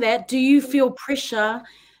saying that, do you feel pressure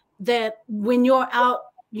that when you're out,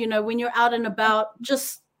 when you're out and about,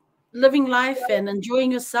 just living life and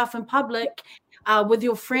enjoying yourself in public with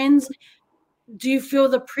your friends, do you feel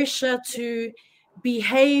the pressure to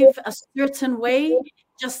behave a certain way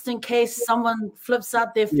just in case someone flips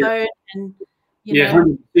out their phone and,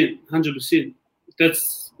 100%.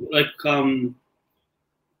 That's like,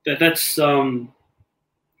 that's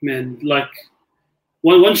man, like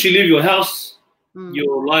once you leave your house,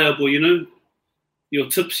 you're liable, you're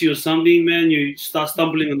tipsy or something, man, you start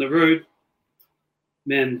stumbling on the road,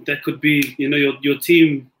 man, that could be, your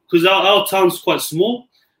team, because our town's quite small,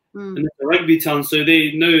 and it's a rugby town, so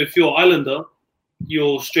they know if you're Islander,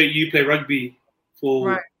 you play rugby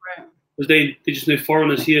for, because they just know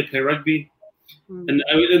foreigners here play rugby, and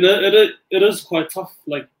it is quite tough,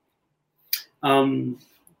 like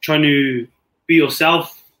trying to be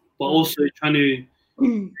yourself, but also trying to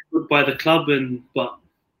be good by the club, but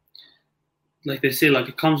like they say, like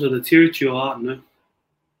it comes with the territory, I don't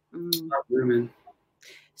know.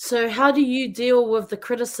 So how do you deal with the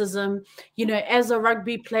criticism, as a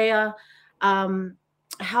rugby player?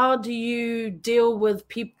 How do you deal with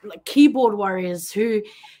people like keyboard warriors who,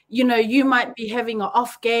 you might be having an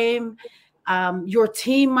off game, your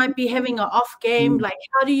team might be having an off game. Like,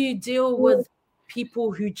 how do you deal with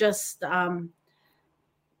people who just, commenting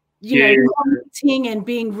and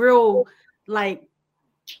being real, like,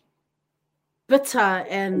 bitter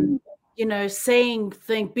and, saying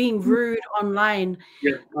things, being rude online?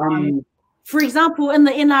 For example, in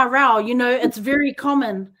the NRL, it's very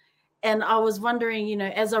common. And I was wondering,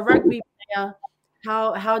 as a rugby player,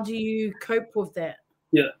 how do you cope with that?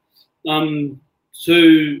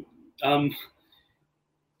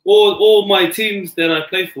 All my teams that I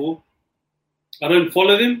play for, I don't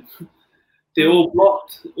follow them. They're all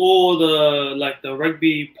blocked. All the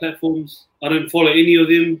rugby platforms, I don't follow any of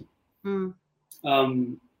them.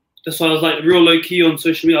 That's why I was like real low key on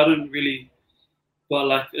social media. I don't really, but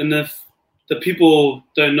like, and if the people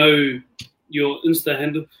don't know your Insta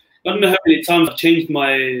handle, I don't know how many times I've changed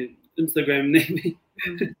my Instagram name,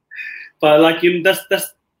 but like, that's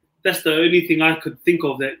the only thing I could think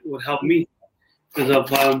of that would help me, because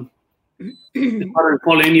if I don't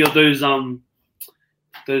follow any of those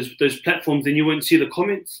platforms, then you won't see the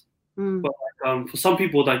comments. But like, for some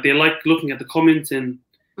people, like they like looking at the comments and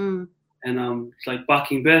like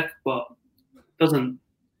barking back, but doesn't,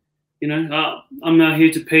 I'm not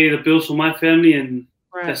here to pay the bills for my family, and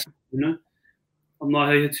that's, I'm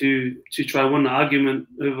not here to try win an argument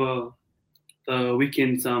over the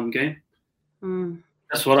weekend's game.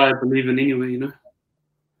 That's what I believe in anyway,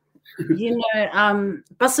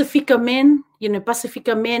 Pacifica men,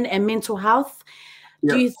 Pacifica men and mental health.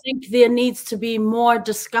 Do you think there needs to be more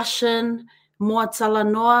discussion, more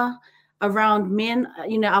talanoa around men,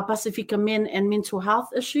 our Pacifica men and mental health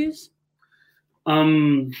issues?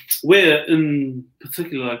 Where in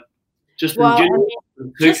particular, like just in general?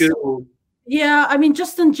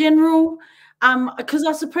 Just in general, because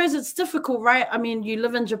I suppose it's difficult, right? I mean, you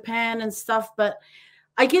live in Japan and stuff, but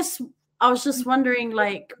I guess I was just wondering,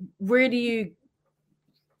 like, where do you,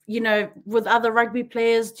 with other rugby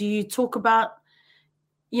players, do you talk about,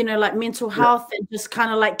 like mental health and just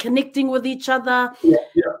kind of like connecting with each other,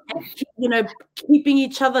 and, keeping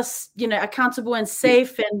each other, accountable and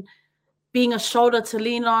safe and being a shoulder to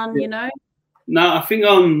lean on, No, I think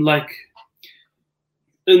like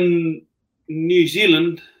in New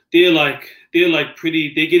Zealand, they're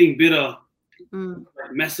getting better,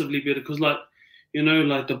 like massively better, because like,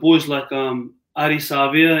 like the boys like Ari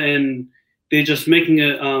Savia, and they're just making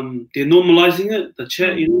it, they're normalizing it, the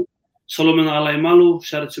chat, Solomon Alaimalu,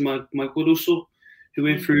 shout out to my koruso, who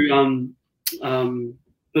went through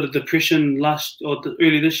bit of depression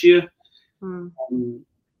early this year. In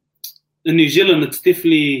New Zealand, it's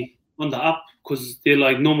definitely on the up, because they're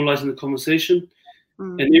like normalizing the conversation,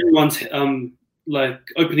 and everyone's like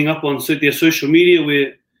opening up on their social media,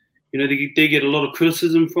 where they get a lot of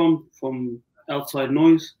criticism from outside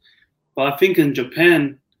noise. But I think in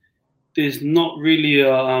Japan, there's not really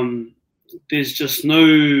there's just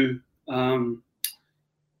no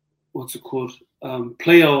what's it called,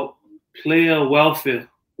 player welfare,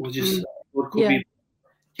 or just what could be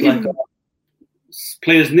like a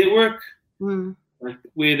players network, like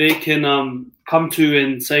where they can come to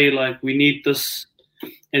and say like, we need this,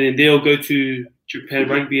 and then they'll go to Japan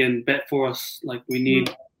Rugby and bat for us, like we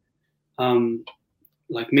need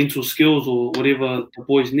like mental skills or whatever the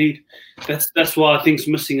boys need. That's what I think's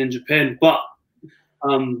missing in Japan. But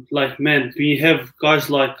like, man, when you have guys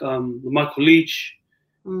like Michael Leach,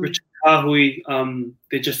 Richard kahui,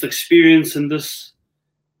 they're just experienced in this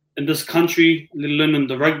country, let alone in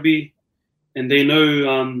the rugby, and they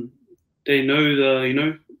know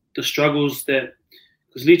the struggles that,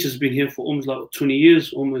 because Leach has been here for almost like 20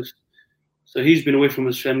 years almost, so he's been away from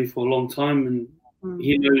his family for a long time, and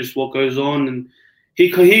he knows what goes on, and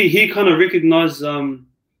he kind of recognized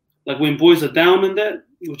like when boys are down in that,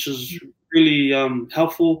 which is really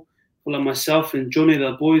helpful for like myself and Johnny,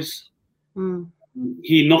 the boys.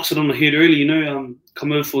 He knocks it on the head early,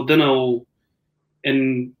 come over for dinner,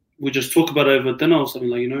 and we just talk about it over dinner or something,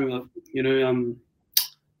 like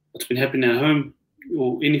what's been happening at home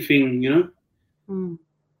or anything,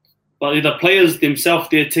 But the players themselves,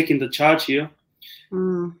 they're taking the charge here.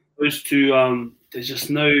 Opposed to there's just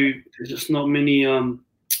not many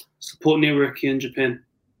support network here in Japan.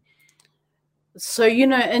 So,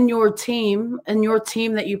 in your team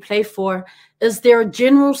that you play for, is there a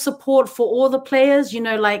general support for all the players?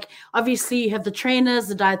 Like obviously you have the trainers,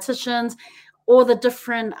 the dietitians, all the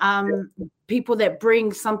different people that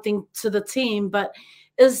bring something to the team, but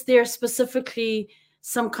is there specifically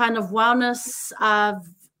some kind of wellness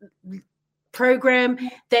program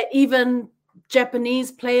that even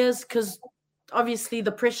Japanese players, because obviously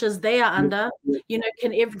the pressures they are under,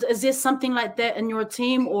 is there something like that in your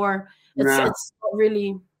team, or it's not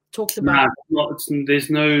really talked about? There's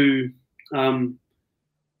no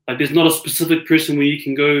there's not a specific person where you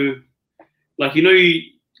can go, like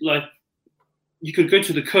you could go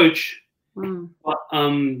to the coach, but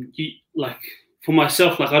like for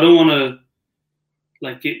myself, like I don't want to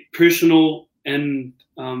like get personal and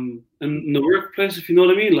in the workplace, if you know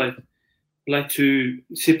what I mean, like to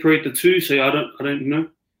separate the two, so I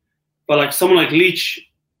don't but like someone like Leach,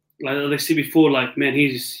 like I said before, like man,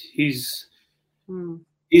 he's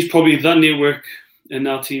probably the network in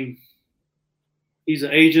our team. He's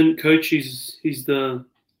an agent, coach. He's the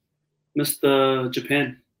Mr.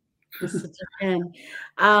 Japan. Mr. Japan,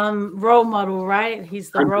 role model, right? He's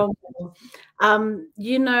the role model.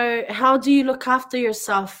 How do you look after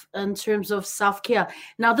yourself in terms of self-care?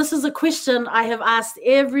 Now, this is a question I have asked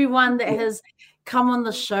everyone that has come on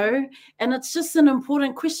the show, and it's just an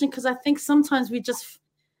important question because I think sometimes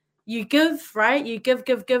you give, right? You give,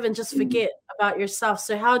 and just forget about yourself.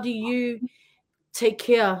 So how do you take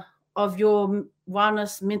care of your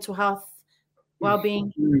wellness, mental health,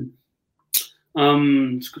 well-being?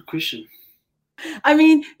 It's a good question. I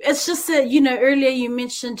mean, it's just that, earlier you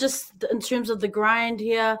mentioned just in terms of the grind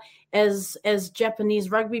here as Japanese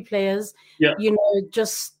rugby players,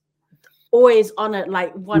 just always on it,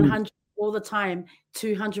 like 100 all the time,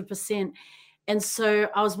 200%. And so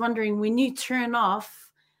I was wondering, when you turn off,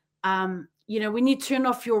 when you turn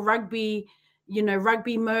off your rugby,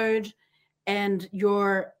 rugby mode, and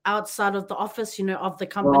you're outside of the office, of the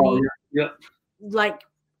company, like,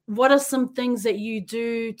 what are some things that you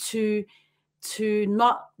do to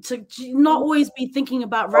not always be thinking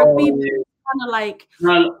about rugby? Kind of like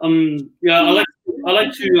I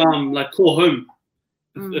like to like call home.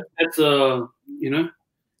 If that's I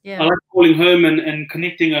like calling home and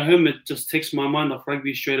connecting at home. It just takes my mind off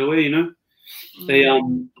rugby straight away. They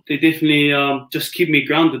definitely just keep me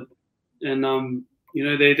grounded, and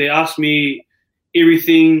they ask me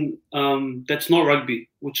everything that's not rugby,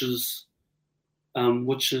 which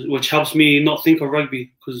helps me not think of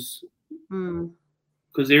rugby because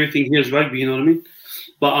everything here is rugby, you know what I mean?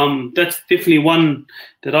 But that's definitely one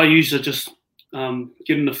that I use to just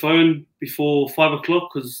get on the phone before 5 o'clock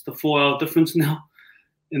because the 4-hour difference now,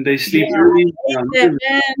 and they sleep early.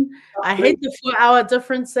 I hate the 4-hour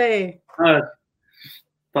difference, eh?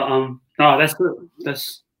 But no, that's good.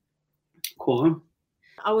 That's cool.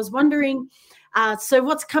 I was wondering, so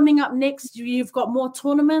what's coming up next? You've got more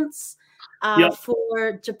tournaments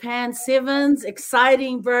for Japan Sevens.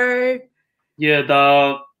 Exciting, bro.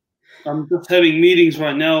 Yeah, I'm just having meetings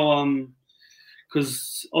right now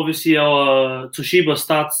because obviously our Toshiba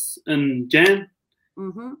starts in Jan,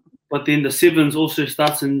 but then the Sevens also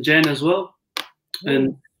starts in Jan as well.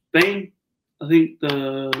 In Spain, I think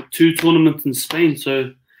the 2 tournaments in Spain.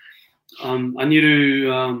 So I need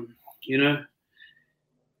to,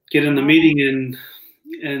 get in the meeting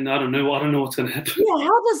and I don't know what's going to happen. Yeah,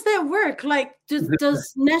 how does that work? Like,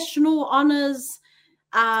 does national honors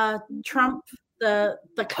trump the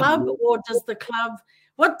club, or does the club?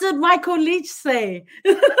 What did Michael Leach say?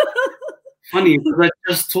 Funny, because I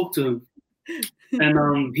just talked to him,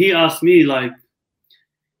 and he asked me like,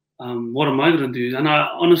 what am I going to do? And I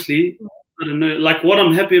honestly, I don't know. Like, what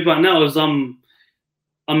I'm happy about now is I'm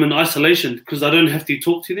in isolation because I don't have to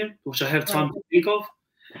talk to them, which I have time to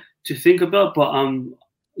think about. But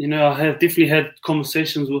I have definitely had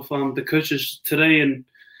conversations with the coaches today, and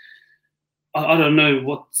I don't know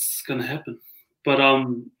what's gonna happen, but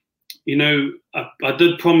you know, I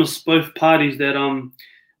did promise both parties that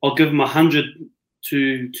I'll give them 100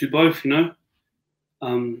 to both, you know,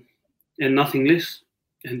 and nothing less,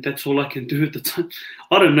 and that's all I can do at the time.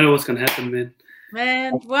 I don't know what's gonna happen, man.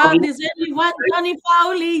 Man, well, there's only one Johnny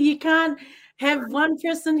Fowley. You can't have one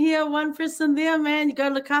person here, one person there, man. You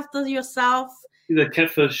gotta look after yourself. The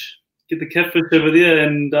catfish. Get the catfish over there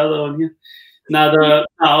and the other one here. Now,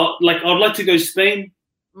 like I'd like to go Spain,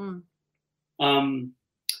 but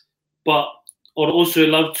I'd also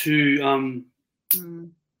love to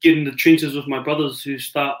get in the trenches with my brothers who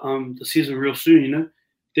start the season real soon. You know,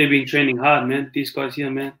 they've been training hard, man. These guys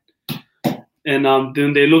here, man. And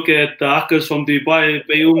then they look at the Akas from Dubai,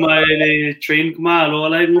 they train kumalo,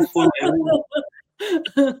 like no fun.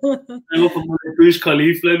 Bruce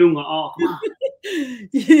Khalifa,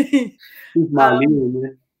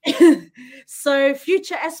 So,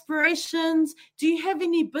 future aspirations. Do you have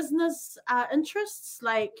any business interests?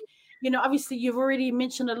 Like, you know, obviously you've already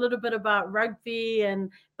mentioned a little bit about rugby,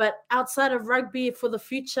 but outside of rugby, for the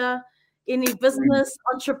future, any business,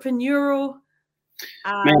 entrepreneurial?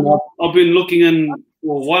 Man, I've been looking in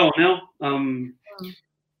for a while now.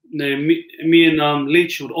 Me and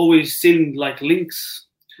Leach would always send like links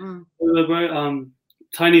over,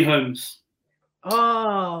 tiny homes.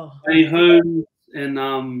 Oh, tiny homes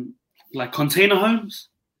and like container homes.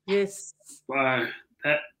 Yes. Wow,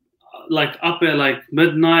 that like up at like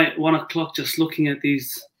midnight, 1 o'clock, just looking at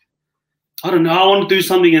these. I don't know. I want to do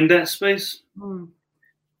something in that space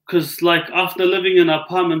because, like, after living in an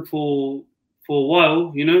apartment for a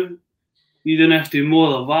while, you know, you don't have to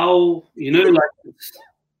mow the vow, you know, like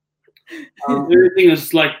everything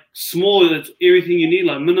is like small. It's everything you need,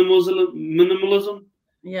 like minimalism.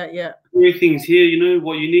 Yeah. Everything's here, you know.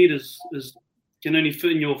 What you need is can only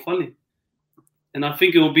fit in your fali, and I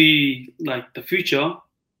think it will be like the future.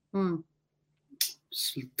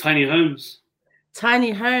 Tiny homes.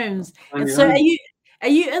 And so, are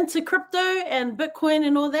you into crypto and Bitcoin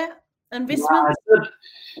and all that investments?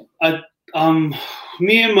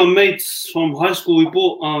 Me and my mates from high school, we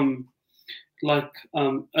bought I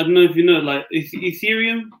don't know if you know, like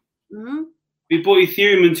Ethereum. We bought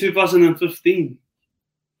Ethereum in 2015.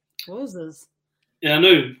 What was this? Yeah, I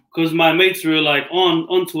know, because my mates were like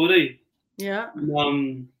onto it, eh? Yeah.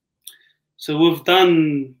 So we've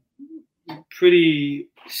done pretty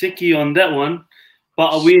sicky on that one,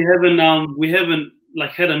 but we haven't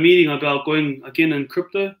like had a meeting about going again in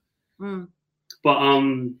crypto. But I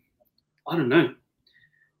don't know.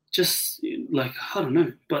 Just like, I don't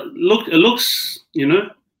know. But it looks, you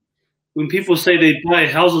know, when people say they buy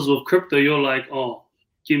houses with crypto, you're like, oh,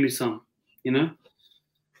 give me some, you know.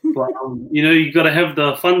 But you know, you got to have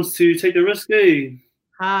the funds to take the risk, eh?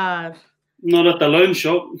 Hard. Not at the loan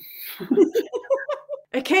shop.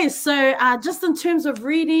 Okay, so just in terms of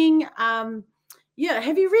reading, have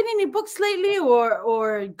you read any books lately,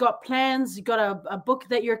 or got plans? You got a book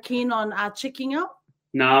that you're keen on checking out?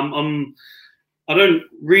 No, I don't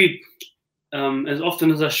read as often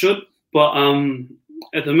as I should, but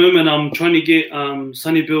at the moment I'm trying to get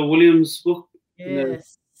Sonny Bill Williams' book. Yes. You know,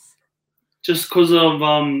 just because of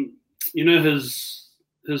you know,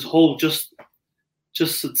 his whole just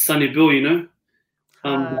Sonny Bill, you know.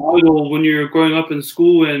 Idol when you're growing up in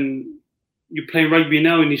school and you're playing rugby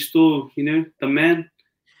now and he's still, you know, the man,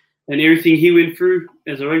 and everything he went through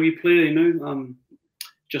as a rugby player, you know,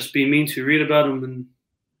 just being mean to read about him. And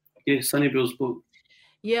yeah, Sonny Bill's book.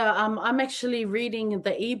 Yeah, I'm actually reading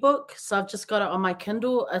the ebook, so I've just got it on my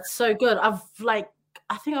Kindle. It's so good. I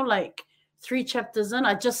think I'm like 3 chapters in.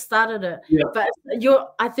 I just started it. Yeah. But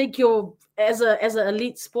I think you're as an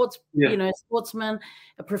elite sports, you know, sportsman,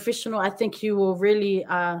 a professional. I think you will really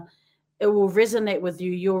it will resonate with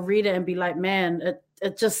you. You'll read it and be like, man,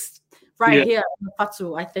 it just here in the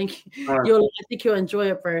Fatu. I think you'll enjoy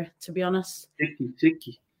it, bro. To be honest.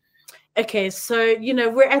 Tiki. Okay, so you know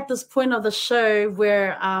we're at this point of the show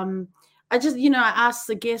where I just I ask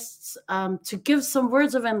the guests to give some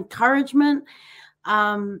words of encouragement.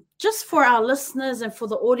 Just for our listeners and for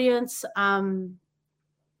the audience,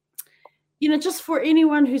 just for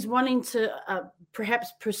anyone who's wanting to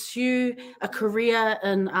perhaps pursue a career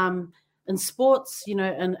in sports,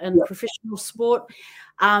 in professional sport.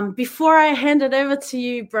 Before I hand it over to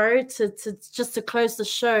you, bro, to close the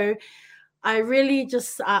show, I really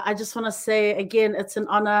I just want to say again, it's an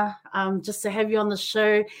honor just to have you on the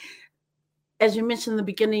show. As you mentioned in the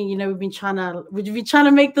beginning, we've been trying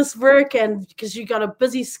to make this work, and because you got a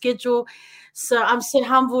busy schedule. So I'm so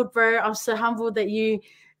humbled, bro. I'm so humbled that you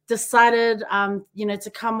decided,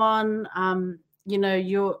 to come on. You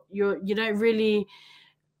don't really,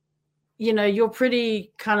 you're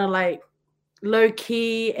pretty kind of like low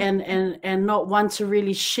key and not one to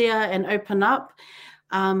really share and open up,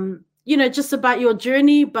 just about your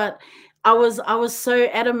journey. But I was so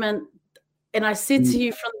adamant, and I said to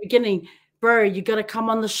you from the beginning, bro, you got to come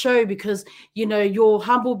on the show because, your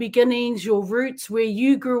humble beginnings, your roots, where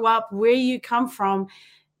you grew up, where you come from,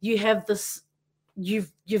 you have this,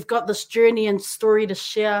 you've got this journey and story to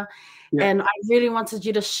share. Yeah. And I really wanted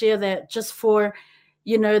you to share that just for,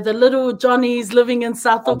 the little Johnnies living in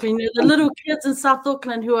South Auckland, the little kids in South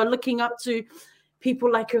Auckland who are looking up to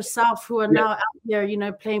people like yourself who are now out there,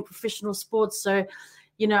 playing professional sports. So,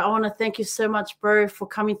 I want to thank you so much, bro, for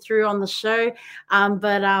coming through on the show.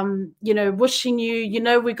 Wishing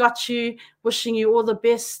you, we got you, wishing you all the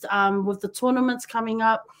best with the tournaments coming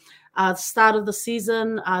up, the start of the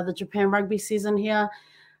season, the Japan rugby season here.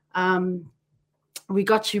 We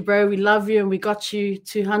got you, bro. We love you, and we got you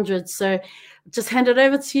 200. So just hand it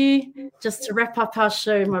over to you just to wrap up our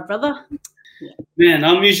show, my brother. Man,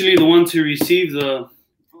 I'm usually the one to receive the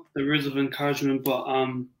words of encouragement, but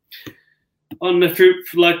on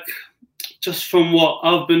the just from what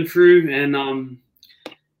I've been through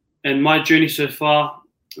and my journey so far,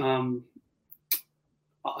 I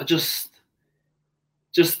just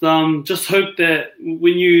hope that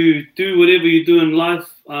when you do whatever you do in life,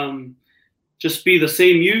 just be the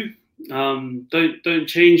same you. Don't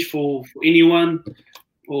change for anyone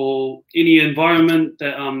or any environment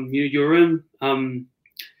that you're in.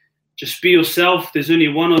 Just be yourself. There's only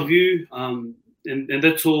one of you, and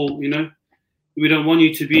that's all. We don't want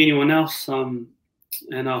you to be anyone else. And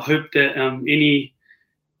I hope that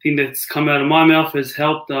anything that's come out of my mouth has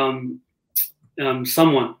helped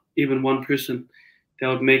someone, even one person, that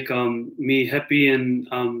would make me happy. And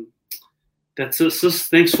that's it, sis.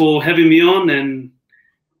 Thanks for having me on. And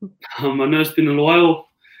I know it's been a while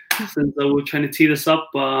since we were trying to tee this up.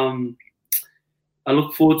 I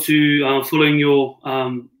look forward to following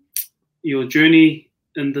your journey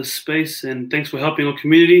in this space. And thanks for helping our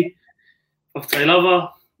community.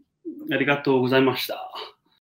 Arigatou gozaimashita.